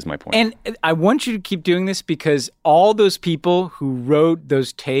bumps is my point. And I want you to keep doing this because all those people who wrote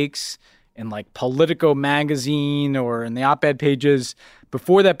those takes in like Politico magazine or in the op-ed pages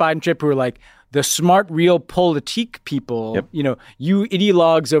before that Biden trip who were like, the smart, real politique people, you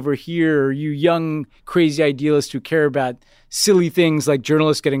ideologues over here, or you young, crazy idealists who care about silly things like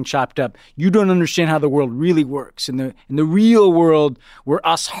journalists getting chopped up. You don't understand how the world really works. In the real world, where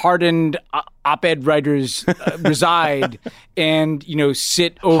us hardened op-ed writers reside and,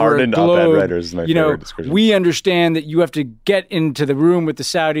 sit over hardened a globe. Op-ed writers is my favorite description. We understand that you have to get into the room with the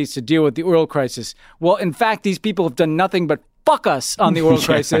Saudis to deal with the oil crisis. Well, in fact, these people have done nothing but fuck us on the oil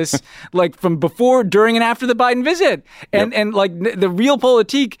crisis, like from before, during, and after the Biden visit. And like the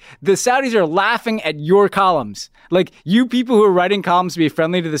Realpolitik, the Saudis are laughing at your columns. Like, you people who are writing columns to be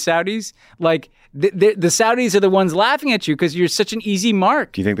friendly to the Saudis, like, the Saudis are the ones laughing at you because you're such an easy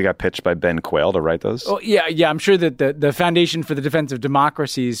mark. Do you think they got pitched by Ben Quayle to write those? Oh, yeah. I'm sure that the Foundation for the Defense of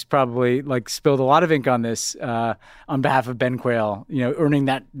Democracies probably like spilled a lot of ink on this on behalf of Ben Quayle, earning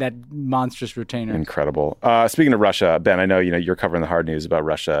that monstrous retainer. Incredible. Speaking of Russia, Ben, I know you're covering the hard news about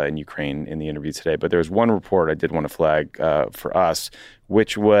Russia and Ukraine in the interview today, but there's one report I did want to flag for us,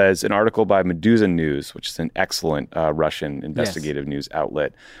 which was an article by Meduza News, which is an excellent Russian investigative news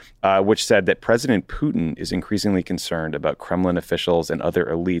outlet, which said that President Putin is increasingly concerned about Kremlin officials and other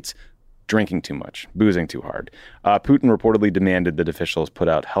elites drinking too much, boozing too hard. Putin reportedly demanded that officials put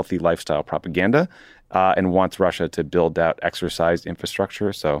out healthy lifestyle propaganda and wants Russia to build out exercise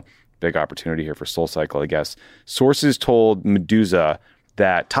infrastructure. So big opportunity here for SoulCycle, I guess. Sources told Meduza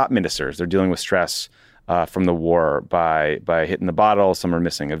that top ministers, they're dealing with stress from the war by hitting the bottle. Some are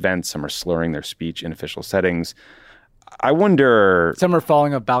missing events. Some are slurring their speech in official settings. I wonder... Some are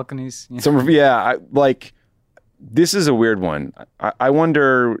falling off balconies. Some are, this is a weird one. I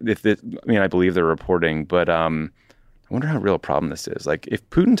wonder if I believe they're reporting, but I wonder how real a problem this is. Like, if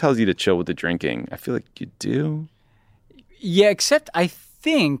Putin tells you to chill with the drinking, I feel like you do. Yeah, except I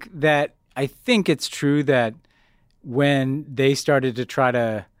think it's true that when they started to try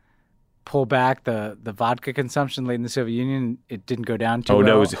to pull back the vodka consumption late in the Soviet Union, it didn't go down too well. Oh,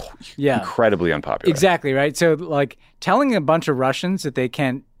 no, it was incredibly unpopular. Exactly, right? So, like, telling a bunch of Russians that they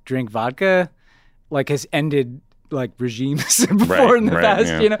can't drink vodka, like, has ended, like, regimes before in the past,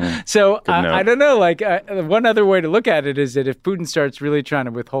 Yeah. So, I don't know. Like, one other way to look at it is that if Putin starts really trying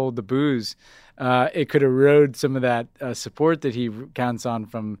to withhold the booze, it could erode some of that support that he counts on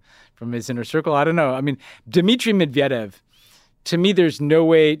from his inner circle. I don't know. I mean, Dmitry Medvedev, to me, there's no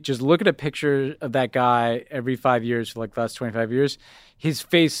way. Just look at a picture of that guy every 5 years for like the last 25 years. His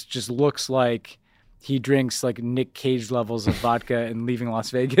face just looks like he drinks like Nick Cage levels of vodka and leaving Las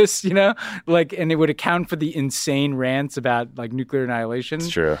Vegas, like, and it would account for the insane rants about like nuclear annihilation. It's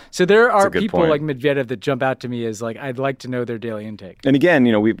true. So there are people like Medvedev that jump out to me as like, I'd like to know their daily intake. And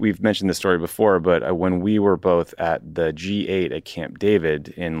again, we've mentioned this story before, but when we were both at the G8 at Camp David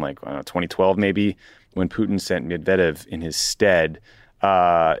in 2012, maybe, when Putin sent Medvedev in his stead,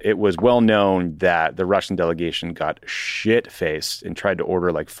 it was well known that the Russian delegation got shit-faced and tried to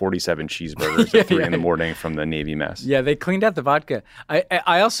order like 47 cheeseburgers at 3 in the morning from the Navy mess. Yeah, they cleaned out the vodka.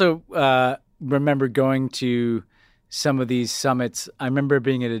 I also remember going to some of these summits. I remember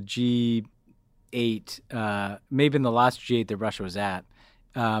being at a G8, maybe in the last G8 that Russia was at.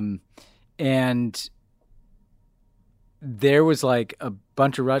 And there was like a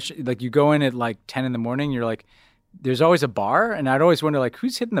bunch of Russian, like you go in at like 10 in the morning, you're like, there's always a bar. And I'd always wonder like,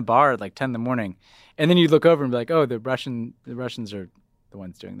 who's hitting the bar at like 10 in the morning? And then you look over and be like, oh, the Russians are the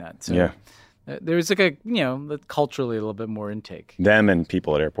ones doing that. So yeah. There's like culturally a little bit more intake. Them and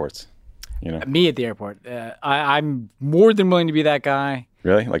people at airports, Me at the airport. I'm more than willing to be that guy.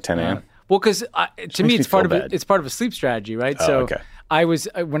 Really? Like 10 a.m.? Well, because to me, it's part of a sleep strategy, right? Oh, so okay.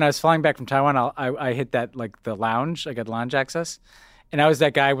 When I was flying back from Taiwan, I hit that like the lounge. I got lounge access, and I was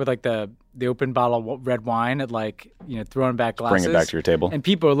that guy with like the open bottle of red wine at like throwing back glasses. Bring it back to your table. And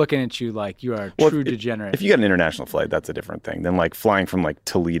people are looking at you like you are a true degenerate. If you get an international flight, that's a different thing than like flying from like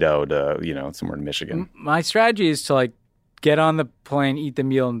Toledo to somewhere in Michigan. My strategy is to like get on the plane, eat the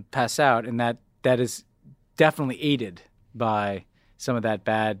meal, and pass out, and that is definitely aided by some of that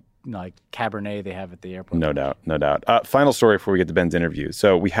bad like Cabernet they have at the airport. No doubt. Final story before we get to Ben's interview.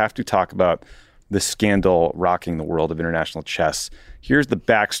 So we have to talk about the scandal rocking the world of international chess. Here's the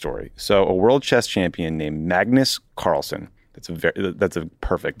backstory. So a world chess champion named Magnus Carlsen, that's a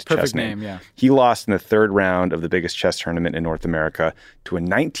perfect chess name. Yeah. He lost in the third round of the biggest chess tournament in North America to a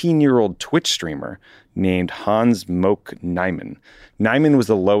 19-year-old Twitch streamer named Hans Moke Nijman. Nijman was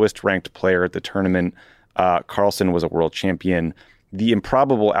the lowest ranked player at the tournament. Carlsen was a world champion. The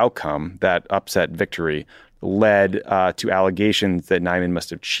improbable outcome, that upset victory, led to allegations that Nijman must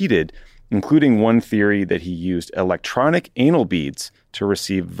have cheated, including one theory that he used electronic anal beads to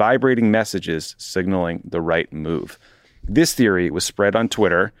receive vibrating messages signaling the right move. This theory was spread on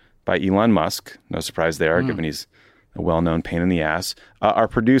Twitter by Elon Musk. No surprise there, given he's a well-known pain in the ass. Our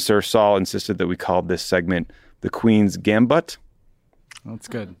producer, Saul, insisted that we called this segment the Queen's Gambit. That's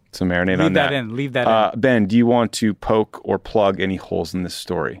good. So marinate on that. Leave that in. Ben, do you want to poke or plug any holes in this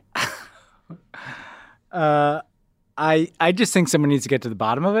story? I just think someone needs to get to the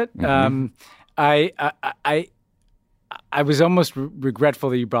bottom of it. Mm-hmm. I was almost regretful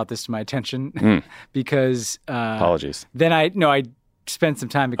that you brought this to my attention because apologies. Then I spent some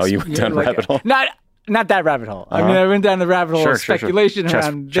time. You went down the rabbit hole? Not that rabbit hole. I mean, I went down the rabbit hole of speculation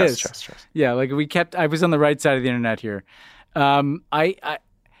around this. Chess. Yeah, like I was on the right side of the internet here. I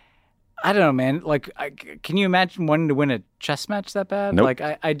don't know, man. Like, can you imagine wanting to win a chess match that bad? Nope. Like,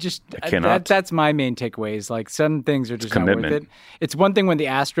 I cannot. That's my main takeaway. Is like some things are just not worth it. It's one thing when the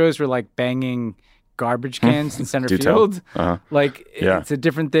Astros were like banging garbage cans in center field. Like, it's a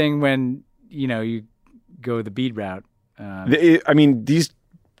different thing when you go the bead route. I mean, these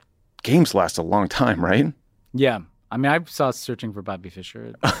games last a long time, right? Yeah. I mean, I saw Searching for Bobby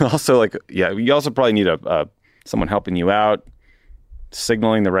Fischer. Also, you also probably need someone helping you out,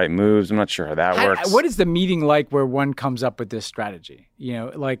 signaling the right moves. I'm not sure how that works. What is the meeting like where one comes up with this strategy?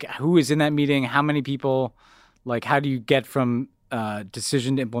 Like who is in that meeting? How many people? Like, how do you get from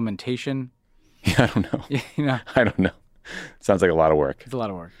decision to implementation? Yeah, I don't know. I don't know. Sounds like a lot of work. It's a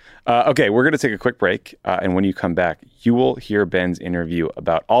lot of work. Okay, we're going to take a quick break. And when you come back, you will hear Ben's interview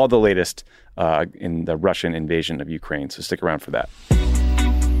about all the latest in the Russian invasion of Ukraine. So stick around for that.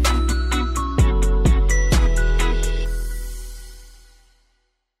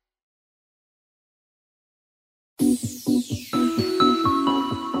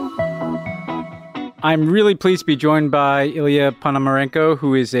 I'm really pleased to be joined by Ilya Ponomarenko,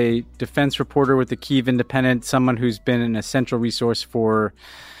 who is a defense reporter with the Kyiv Independent, someone who's been an essential resource for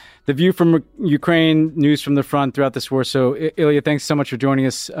The View from Ukraine, news from the front throughout this war. So, Ilya, thanks so much for joining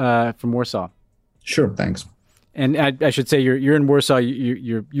us from Warsaw. Sure, thanks. And I should say you're in Warsaw.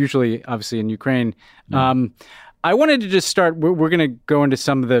 You're usually, obviously, in Ukraine. I wanted to just start. We're going to go into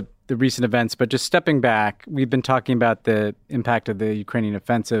some of the recent events, but just stepping back, we've been talking about the impact of the Ukrainian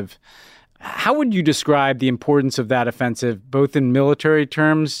offensive. How would you describe the importance of that offensive, both in military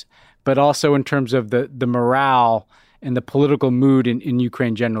terms, but also in terms of the morale and the political mood in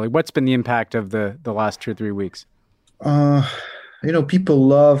Ukraine generally? What's been the impact of the last 2 or 3 weeks? People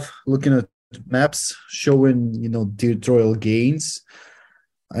love looking at maps showing, territorial gains,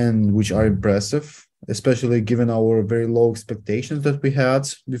 and which are impressive, especially given our very low expectations that we had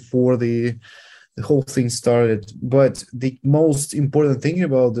before the whole thing started. But the most important thing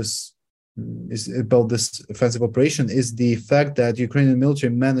about this offensive operation is the fact that Ukrainian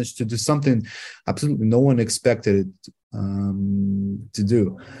military managed to do something absolutely no one expected it to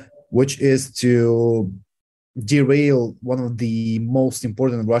do, which is to derail one of the most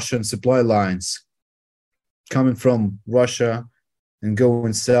important Russian supply lines coming from Russia and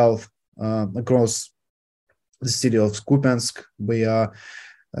going south across the city of Kupiansk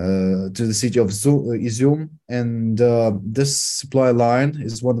to the city of Izium, and this supply line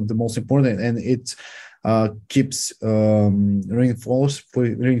is one of the most important, and it keeps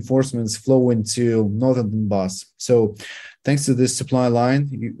reinforcements flowing to northern Donbass. So thanks to this supply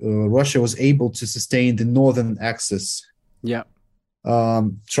line, Russia was able to sustain the northern axis,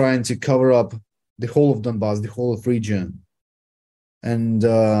 trying to cover up the whole of Donbass, the whole of region. And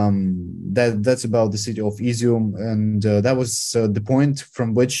that's about the city of Izium, and that was the point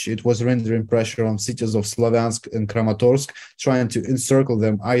from which it was rendering pressure on cities of Slavyansk and Kramatorsk, trying to encircle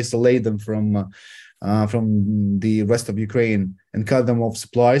them, isolate them from the rest of Ukraine, and cut them off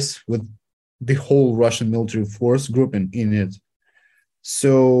supplies with the whole Russian military force grouping in it.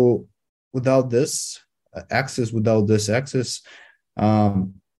 So without this access,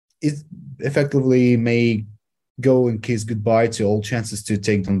 it effectively may go and kiss goodbye to all chances to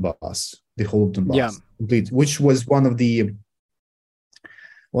take Donbass, the whole of Donbass, complete, which was one of the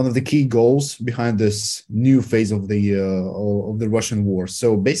key goals behind this new phase of the Russian war.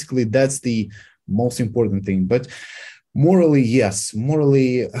 So basically, that's the most important thing. But morally, yes,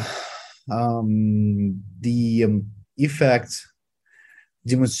 the effect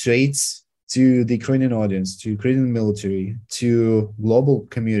demonstrates to the Ukrainian audience, to Ukrainian military, to global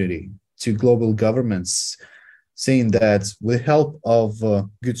community, to global governments, saying that with the help of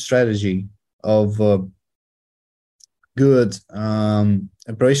good strategy, of good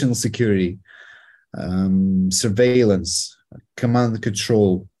operational security, surveillance, command and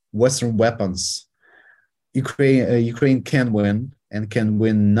control, Western weapons, Ukraine can win, and can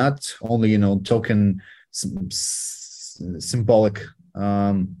win not only token symbolic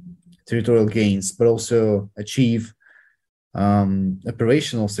territorial gains, but also achieve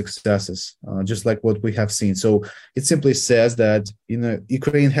operational successes, just like what we have seen. So it simply says that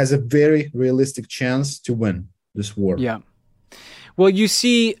Ukraine has a very realistic chance to win this war. Yeah. Well, you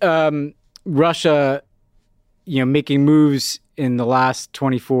see Russia, making moves in the last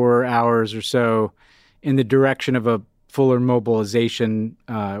 24 hours or so in the direction of a fuller mobilization.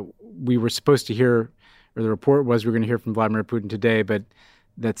 We were supposed to hear or the report was we're going to hear from Vladimir Putin today, but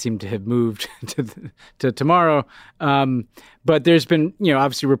that seemed to have moved to tomorrow. But there's been,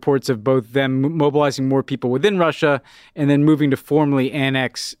 obviously reports of both them mobilizing more people within Russia and then moving to formally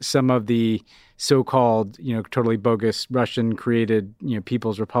annex some of the so-called, totally bogus Russian-created,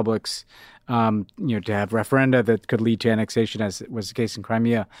 people's republics, to have referenda that could lead to annexation, as was the case in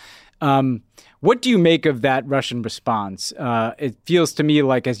Crimea. What do you make of that Russian response? It feels to me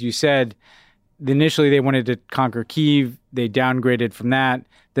like, as you said, initially they wanted to conquer Kyiv. They downgraded from that.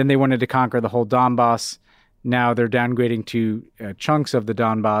 Then they wanted to conquer the whole Donbass. Now they're downgrading to chunks of the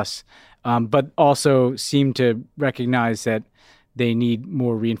Donbass, but also seem to recognize that they need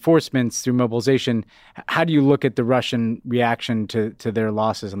more reinforcements through mobilization. How do you look at the Russian reaction to their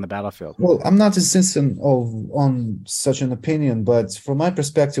losses on the battlefield? Well, I'm not insistent on such an opinion, but from my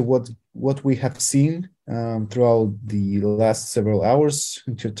perspective, what we have seen throughout the last several hours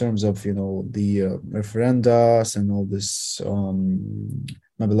in terms of the referenda and all this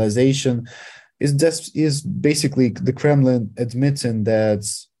mobilization is basically the Kremlin admitting that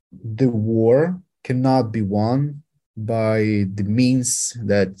the war cannot be won by the means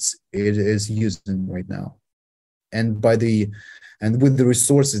that it is using right now, and with the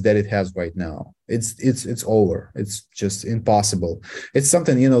resources that it has right now, it's over. It's just impossible. It's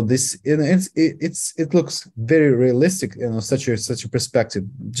something it looks very realistic. Such a perspective,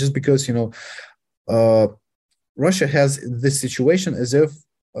 just because Russia has this situation as if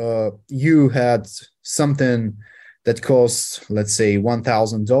you had something that costs, let's say,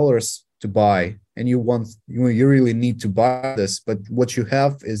 $1,000 to buy, and you really need to buy this, but what you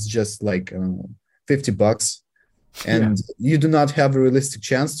have is just like $50, and you do not have a realistic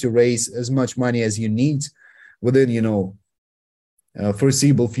chance to raise as much money as you need within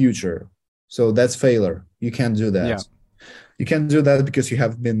foreseeable future. So that's failure. You can't do that. You can't do that because you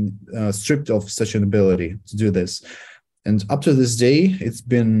have been stripped of such an ability to do this. And up to this day, it's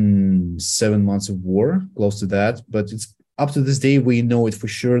been 7 months of war, close to that, but it's up to this day, we know it for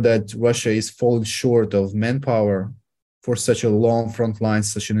sure that Russia is falling short of manpower for such a long front line,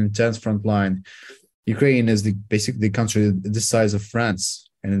 such an intense front line. Ukraine is basically the country the size of France,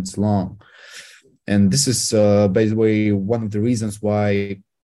 and it's long. And this is, by the way, one of the reasons why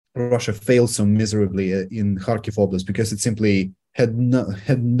Russia failed so miserably in Kharkiv Oblast, because it simply had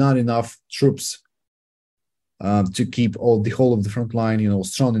not enough troops to keep the whole of the front line,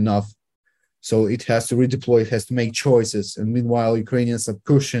 strong enough. So it has to redeploy, it has to make choices. And meanwhile, Ukrainians are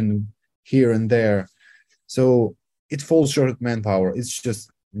pushing here and there. So it falls short of manpower. It's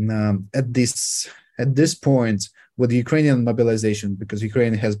just at this point with the Ukrainian mobilization, because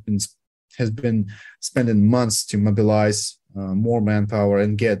Ukraine has been spending months to mobilize more manpower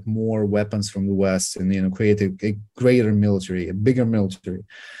and get more weapons from the West, and create a greater military, a bigger military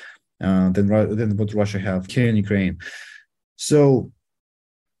than what Russia have here in Ukraine. So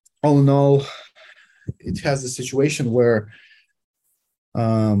all in all, it has a situation where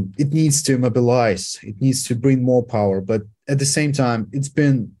it needs to mobilize, it needs to bring more power, but at the same time, it's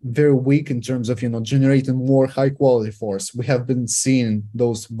been very weak in terms of generating more high quality force. We have been seeing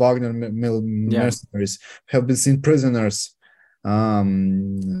those Wagner mercenaries, have been seeing prisoners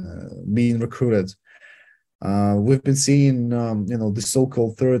being recruited. We've been seeing the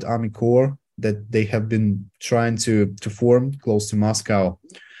so-called Third Army Corps that they have been trying to form close to Moscow.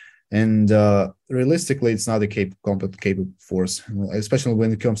 And realistically, it's not a capable force, especially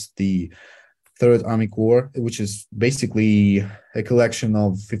when it comes to the Third Army Corps, which is basically a collection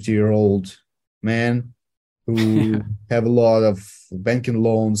of 50-year-old men who have a lot of banking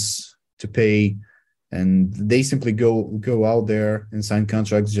loans to pay, and they simply go out there and sign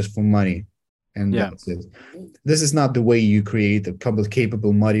contracts just for money. And that's it. This is not the way you create a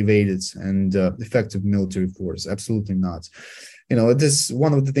capable, motivated, and effective military force. Absolutely not. It is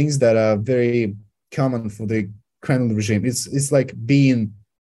one of the things that are very common for the Kremlin regime. It's like being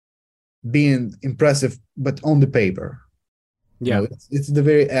impressive, but on the paper. It's the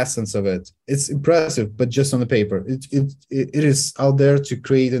very essence of it. It's impressive, but just on the paper. It is out there to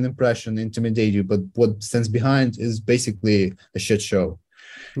create an impression, intimidate you. But what stands behind is basically a shit show.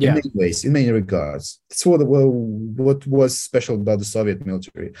 In many ways, in many regards. That's what was special about the Soviet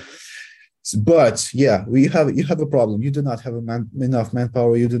military. But you have a problem. You do not have enough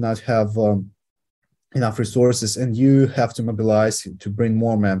manpower. You do not have enough resources, and you have to mobilize to bring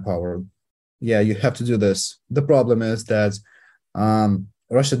more manpower. You have to do this. The problem is that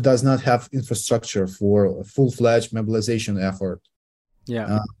Russia does not have infrastructure for a full-fledged mobilization effort.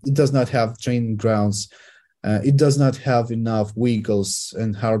 It does not have training grounds. It does not have enough vehicles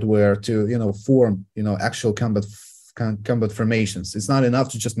and hardware to form actual combat combat formations. It's not enough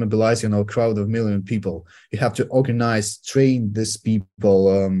to just mobilize, a crowd of million people. You have to organize, train these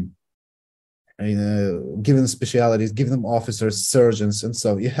people, give them specialities, give them officers, surgeons, and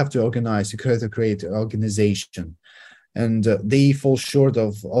so you have to organize. You have to create an organization, and they fall short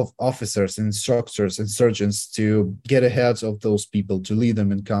of officers, instructors, and surgeons to get ahead of those people, to lead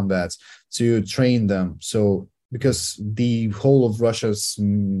them in combat, to train them. So because the whole of Russia's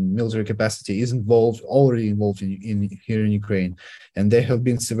military capacity is already involved in here in Ukraine, and there have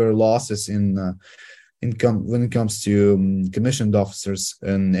been severe losses when it comes to commissioned officers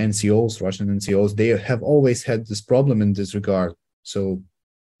and NCOs, Russian NCOs. They have always had this problem in this regard. So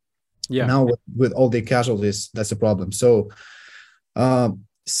now with all the casualties, that's a problem. So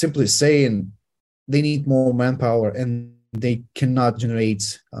simply saying, they need more manpower, and they cannot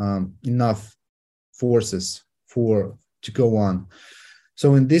generate enough forces to go on.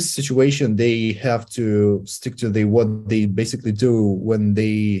 So in this situation, they have to stick to what they basically do when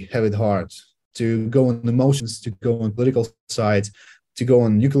they have it hard, to go on emotions, to go on political side, to go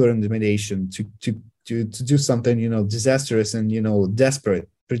on nuclear intimidation, to do something, disastrous and, desperate,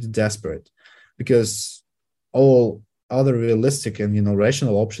 pretty desperate, because all other realistic and,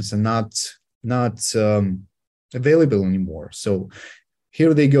 rational options are not available anymore. So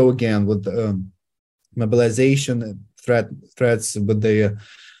here they go again with mobilization threats with the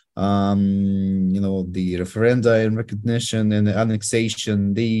the referenda and recognition and the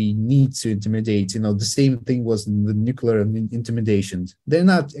annexation. They need to intimidate. The same thing was with nuclear intimidation. They're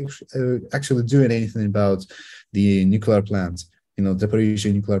not actually doing anything about the nuclear plant, the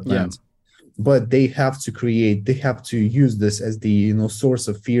Zaporizhzhia nuclear plant. But they have to use this as the source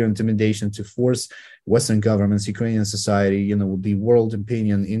of fear, intimidation, to force Western governments, Ukrainian society, the world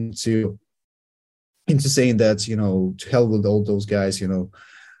opinion into saying that, to hell with all those guys,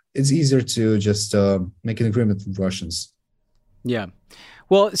 it's easier to just make an agreement with Russians. Yeah.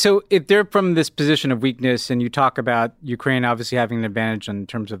 Well, so if they're from this position of weakness, and you talk about Ukraine obviously having an advantage in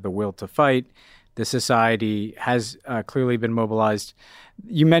terms of the will to fight, the society has clearly been mobilized.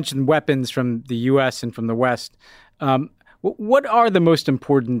 You mentioned weapons from the U.S. and from the West. What are the most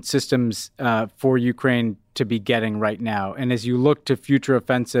important systems for Ukraine to be getting right now? And as you look to future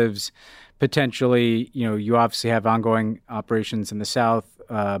offensives, potentially, you obviously have ongoing operations in the south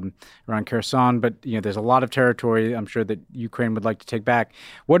around Kherson, but there's a lot of territory I'm sure that Ukraine would like to take back.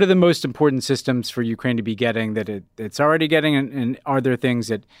 What are the most important systems for Ukraine to be getting that it's already getting, and are there things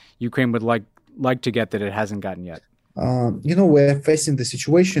that Ukraine would like to get that it hasn't gotten yet? We're facing the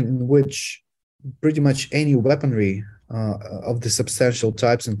situation in which pretty much any weaponry of the substantial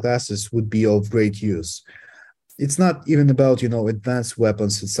types and classes would be of great use. It's not even about, advanced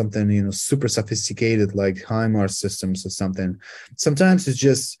weapons. It's something, super sophisticated like HIMARS systems or something. Sometimes it's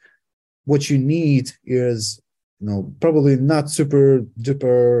just what you need is, probably not super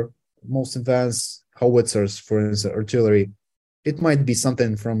duper most advanced howitzers, for instance, artillery. It might be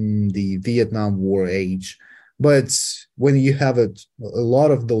something from the Vietnam War age. But when you have a lot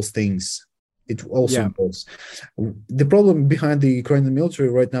of those things, it also goes. The problem behind the Ukrainian military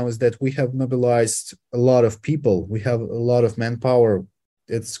right now is that we have mobilized a lot of people. We have a lot of manpower.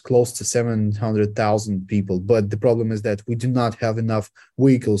 It's close to 700,000 people. But the problem is that we do not have enough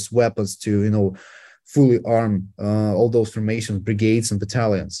vehicles, weapons to, fully arm all those formations, brigades and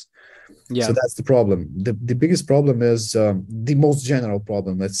battalions. Yeah. So that's the problem. The biggest problem is the most general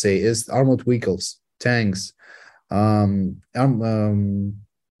problem, let's say, is armored vehicles, tanks,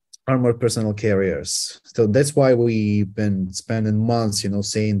 armored personnel carriers. So that's why we've been spending months,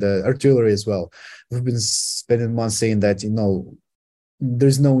 saying that artillery as well. We've been spending months saying that,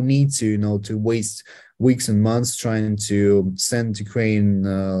 there's no need to waste weeks and months trying to send Ukraine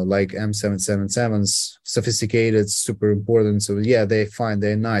like M777s, sophisticated, super important. So yeah, they're fine,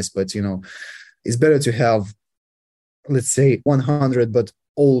 they're nice, but it's better to have, let's say, 100 but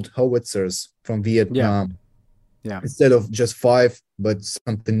old howitzers from Vietnam. Yeah. Instead of just 5, but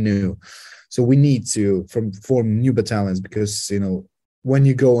something new. So we need to form new battalions because, when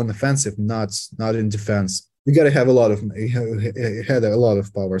you go on offensive, not in defense, you got to have a lot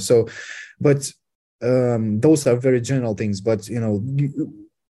of power. So, but those are very general things. But,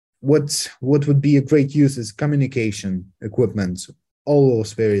 what would be a great use is communication equipment, all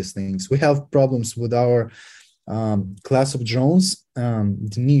those various things. We have problems with our class of drones,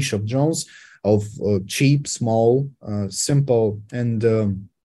 the niche of drones, of cheap, small, simple, and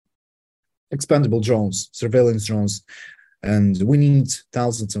expendable drones, surveillance drones. And we need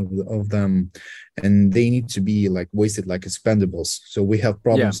thousands of them, and they need to be wasted like expendables. So we have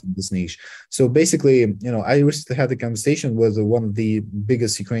problems in this niche. So basically, I recently had a conversation with one of the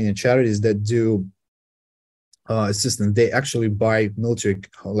biggest Ukrainian charities that do assistance. They actually buy military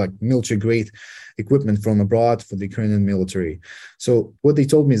grade equipment from abroad for the Ukrainian military. So what they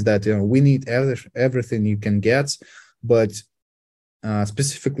told me is that we need everything you can get, but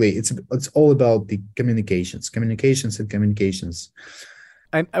specifically it's all about the communications.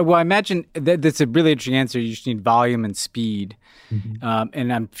 Well, I imagine that's a really interesting answer. You just need volume and speed,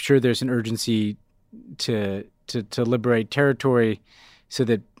 and I'm sure there's an urgency to liberate territory, so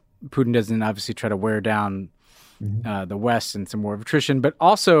that Putin doesn't obviously try to wear down the West and some war of attrition, but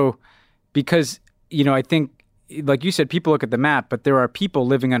also because, I think, like you said, people look at the map, but there are people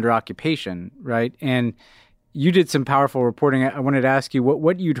living under occupation, right? And you did some powerful reporting. I wanted to ask you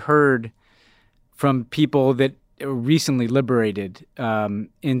what you'd heard from people that recently liberated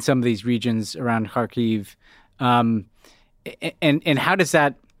in some of these regions around Kharkiv, and how does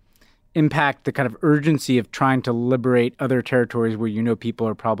that impact the kind of urgency of trying to liberate other territories where people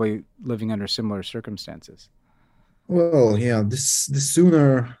are probably living under similar circumstances? Well, yeah, the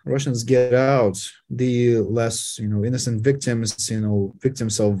sooner Russians get out, the less, innocent victims,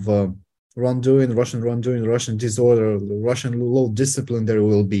 victims of Russian wrongdoing, Russian disorder, Russian low discipline there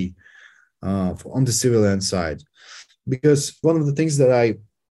will be on the civilian side. Because one of the things that I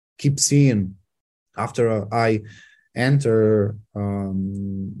keep seeing after I enter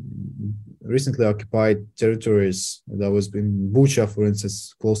recently occupied territories, that was in Bucha, for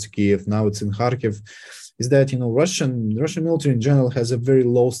instance, close to Kiev, now it's in Kharkiv, is that Russian military in general has a very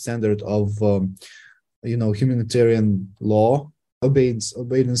low standard of humanitarian law, obedience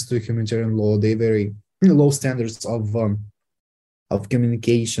to humanitarian law. They very low standards of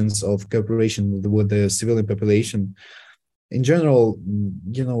communications, of cooperation with the civilian population. In general,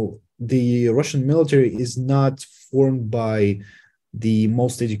 the Russian military is not formed by the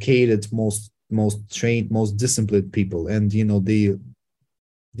most educated, most trained, most disciplined people, and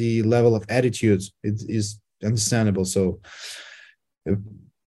the level of attitude is understandable. So,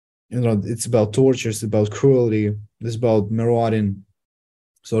 it's about torture, it's about cruelty, it's about marauding.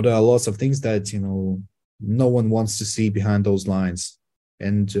 So there are lots of things that no one wants to see behind those lines,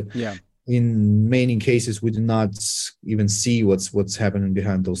 and in many cases we do not even see what's happening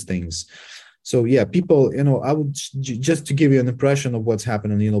behind those things. So people, I would just to give you an impression of what's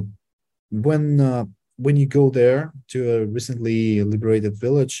happening. When you go there to a recently liberated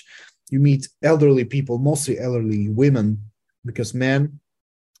village, you meet elderly people, mostly elderly women, because men,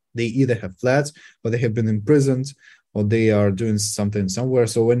 they either have fled or they have been imprisoned or they are doing something somewhere.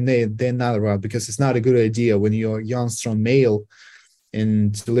 So when they're not around, because it's not a good idea when you're a young, strong male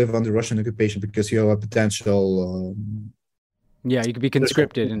and to live under Russian occupation, because you have a potential... you could be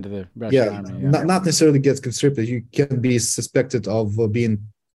conscripted into the Russian army. Not necessarily gets conscripted. You can be suspected of being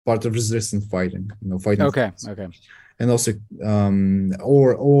part of resistance fighting, fighting. Okay. And also,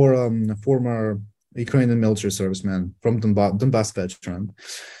 former Ukrainian military serviceman from Donbass veteran.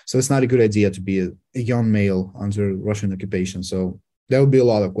 So it's not a good idea to be a young male under Russian occupation. So there will be a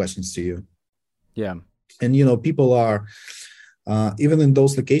lot of questions to you. Yeah. And, people are, even in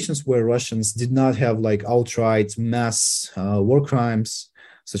those locations where Russians did not have outright mass war crimes,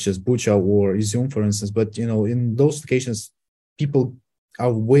 such as Bucha or Izium, for instance, but, in those locations, people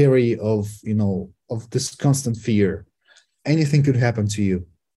are wary of this constant fear. Anything could happen to you,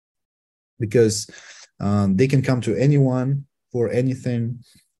 because they can come to anyone for anything,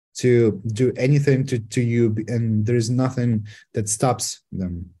 to do anything to you, and there is nothing that stops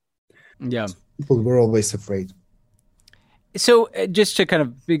them. Yeah, people were always afraid. So just to kind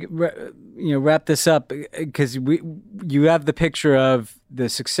of wrap this up, because you have the picture of the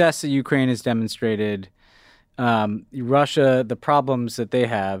success that Ukraine has demonstrated, Russia, the problems that they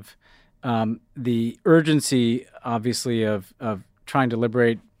have, the urgency, obviously, of trying to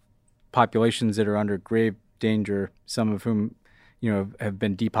liberate populations that are under grave danger, some of whom, have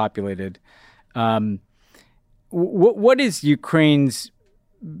been depopulated. What is Ukraine's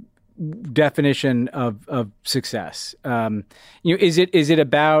definition of success? Is it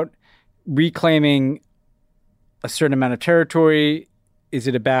about reclaiming a certain amount of territory? Is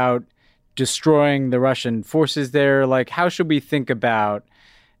it about destroying the Russian forces there? How should we think about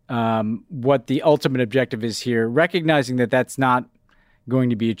what the ultimate objective is here, recognizing that that's not going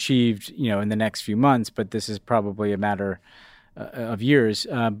to be achieved, in the next few months, but this is probably a matter of years.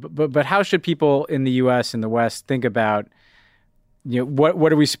 But how should people in the U.S. and the West think about,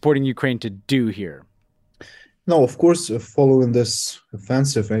 what are we supporting Ukraine to do here? No, of course, following this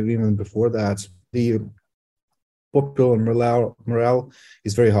offensive, and even before that, the popular morale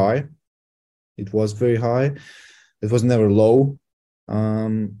is very high. It was very high. It was never low.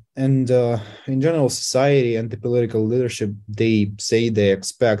 And in general, society and the political leadership, they say they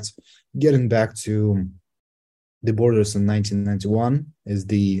expect getting back to the borders in 1991 is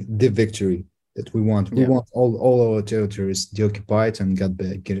the victory that we want. We want all our territories deoccupied and got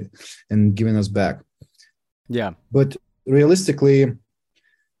back and given us back. Yeah. But realistically,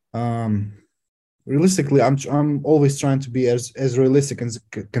 I'm always trying to be as realistic and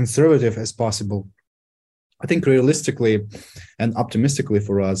conservative as possible. I think realistically and optimistically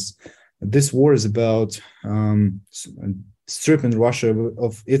for us, this war is about stripping Russia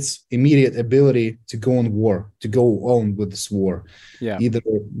of its immediate ability to go on with this war, either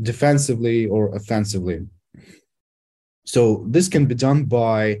defensively or offensively. So this can be done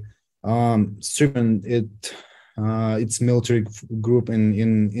by stripping its military group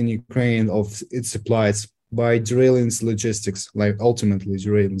in Ukraine of its supplies, by derailing its logistics, like ultimately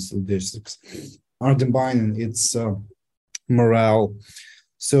derailing its logistics, undermining its morale.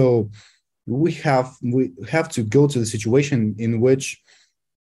 So we have to go to the situation in which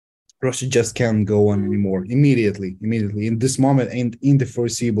Russia just can't go on anymore immediately in this moment and in the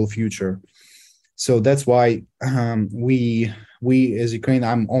foreseeable future. So that's why we as Ukraine,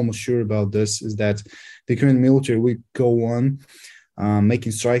 I'm almost sure about this, is that the Ukrainian military will go on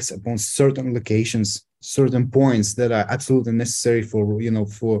making strikes upon certain locations, certain points that are absolutely necessary for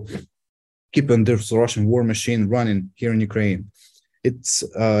keeping the Russian war machine running here in Ukraine. It's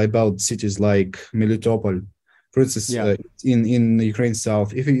about cities like Melitopol, for instance, in the Ukraine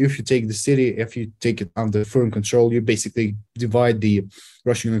south. If you take the city, if you take it under firm control, you basically divide the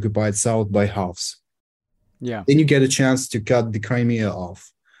Russian occupied south by halves. Yeah. Then you get a chance to cut the Crimea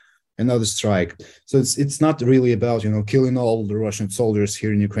off, another strike. So it's not really about killing all the Russian soldiers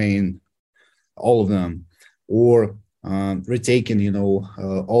here in Ukraine, all of them, or retaking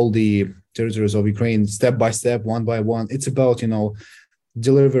all the territories of Ukraine step by step, one by one. It's about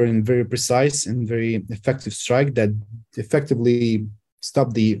delivering very precise and very effective strike that effectively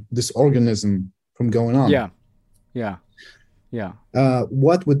stop this organism from going on.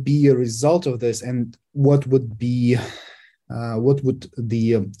 What would be a result of this, and what would the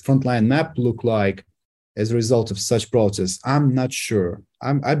frontline map look like as a result of such process? I'm not sure.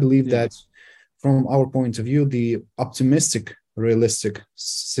 I believe that from our point of view, the optimistic, realistic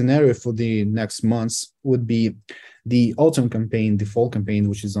scenario for the next months would be the autumn campaign, the fall campaign,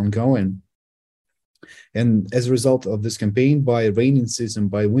 which is ongoing. And as a result of this campaign, by rainy season,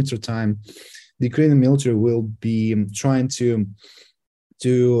 by winter time, the Ukrainian military will be trying to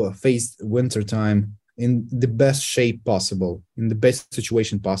face winter time in the best shape possible, in the best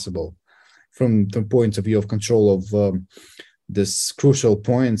situation possible, from the point of view of control of this crucial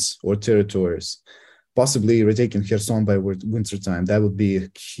points or territories, possibly retaking Kherson by wintertime. That would be a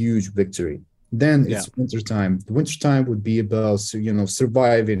huge victory. Then it's wintertime. The wintertime would be about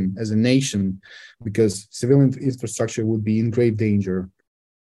surviving as a nation, because civilian infrastructure would be in grave danger.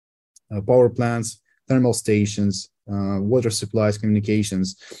 Power plants, thermal stations, water supplies,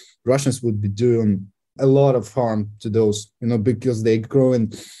 communications. Russians would be doing a lot of harm to those, because they grow, and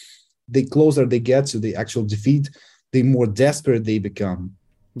the closer they get to the actual defeat, the more desperate they become.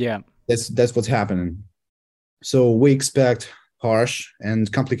 Yeah. That's what's happening. So we expect harsh and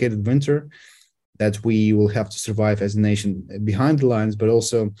complicated winter that we will have to survive as a nation behind the lines, but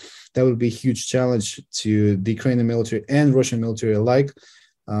also that would be a huge challenge to the Ukrainian military and Russian military alike.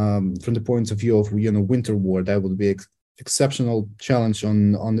 From the point of view of winter war, that would be exceptional challenge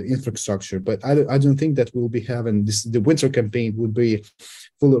on the infrastructure. But I don't think that we'll be having this. The winter campaign would be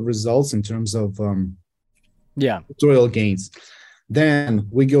full of results in terms of territorial gains. Then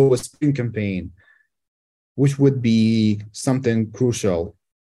we go with spring campaign, which would be something crucial.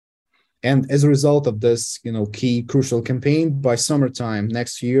 And as a result of this, key crucial campaign, by summertime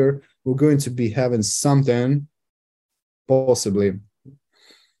next year, we're going to be having something, possibly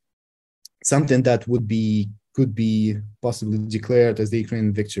something that could be possibly declared as the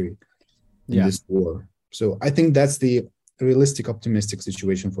Ukrainian victory in this war. So I think that's the realistic, optimistic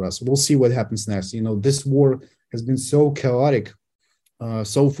situation for us. We'll see what happens next. This war has been so chaotic,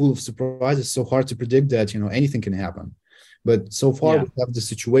 so full of surprises, so hard to predict that anything can happen. But so far, we have the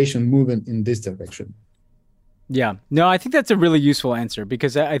situation moving in this direction. Yeah. No, I think that's a really useful answer,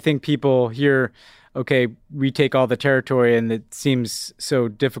 because I think people hear, okay, we take all the territory and it seems so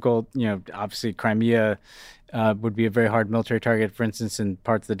difficult. Obviously Crimea would be a very hard military target, for instance, in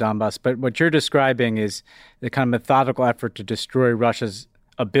parts of the Donbass. But what you're describing is the kind of methodical effort to destroy Russia's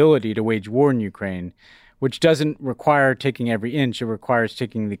ability to wage war in Ukraine, which doesn't require taking every inch. It requires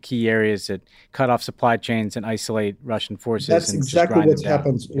taking the key areas that cut off supply chains and isolate Russian forces. That's exactly what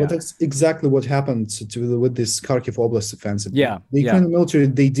happened. Yeah. That's exactly what happened with this Kharkiv Oblast offensive. Yeah, the Ukrainian military,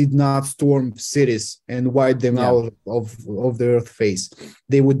 they did not storm cities and wipe them out of the earth face.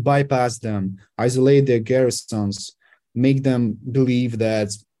 They would bypass them, isolate their garrisons, make them believe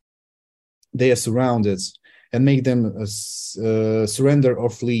that they are surrounded, and make them surrender or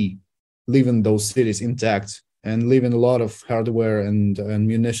flee, leaving those cities intact and leaving a lot of hardware and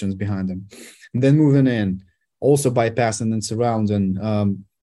munitions behind them. And then moving in, also bypassing and surrounding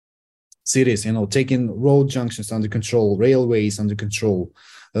cities, taking road junctions under control, railways under control,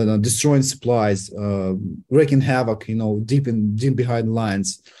 destroying supplies, wreaking havoc, deep behind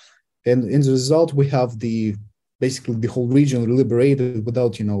lines. And in the result, we have basically the whole region liberated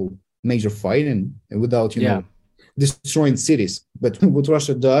without, major fighting and without, destroying cities. But what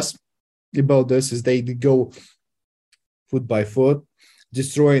Russia does about this is they go foot by foot,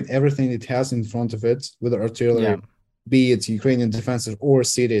 destroying everything it has in front of it with artillery, be it Ukrainian defenses or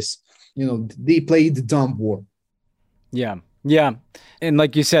cities. They play the dumb war. Yeah. Yeah. And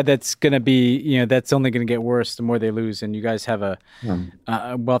like you said, that's going to be, that's only going to get worse the more they lose. And you guys have we'll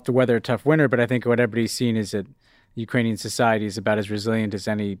have to weather a tough winter. But I think what everybody's seen is that Ukrainian society is about as resilient as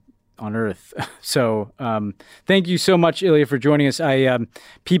any on earth. So thank you so much, Ilya, for joining us.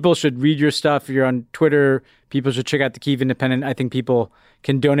 People should read your stuff. You're on Twitter. People should check out the Kyiv Independent. I think people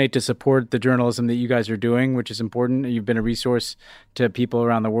can donate to support the journalism that you guys are doing, which is important. You've been a resource to people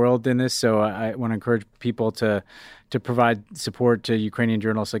around the world in this. So I want to encourage people to provide support to Ukrainian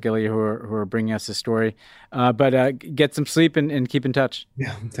journalists like Ilya who are bringing us this story. But get some sleep and keep in touch.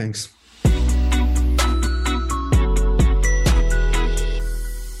 Yeah, thanks.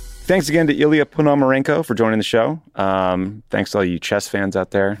 Thanks again to Ilya Ponomarenko for joining the show. Thanks to all you chess fans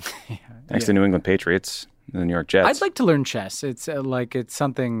out there. Thanks to New England Patriots and the New York Jets. I'd like to learn chess. It's it's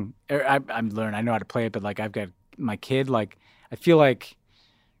something I know how to play it, but I've got my kid. I feel like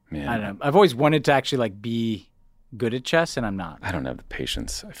I don't know. I've always wanted to actually be good at chess, and I'm not. I don't have the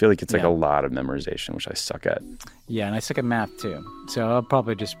patience. I feel like it's a lot of memorization, which I suck at. Yeah, and I suck at math too. So I'll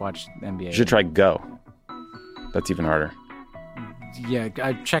probably just watch NBA. You should try Go. That's even harder. Yeah,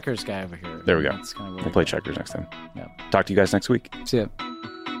 checkers guy over here. There we go. That's kind of we'll play checkers next time. Yeah. Talk to you guys next week. See ya.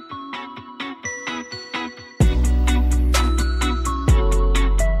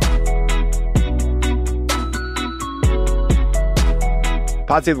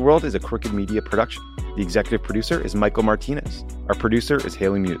 Pod Save the World is a Crooked Media production. The executive producer is Michael Martinez. Our producer is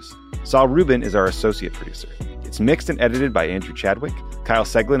Haley Muse. Saul Rubin is our associate producer. It's mixed and edited by Andrew Chadwick. Kyle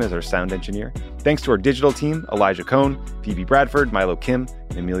Seglin is our sound engineer. Thanks to our digital team, Elijah Cohn, Phoebe Bradford, Milo Kim,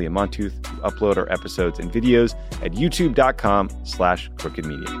 and Amelia Montooth, who upload our episodes and videos at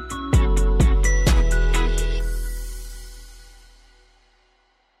youtube.com/crookedmedia.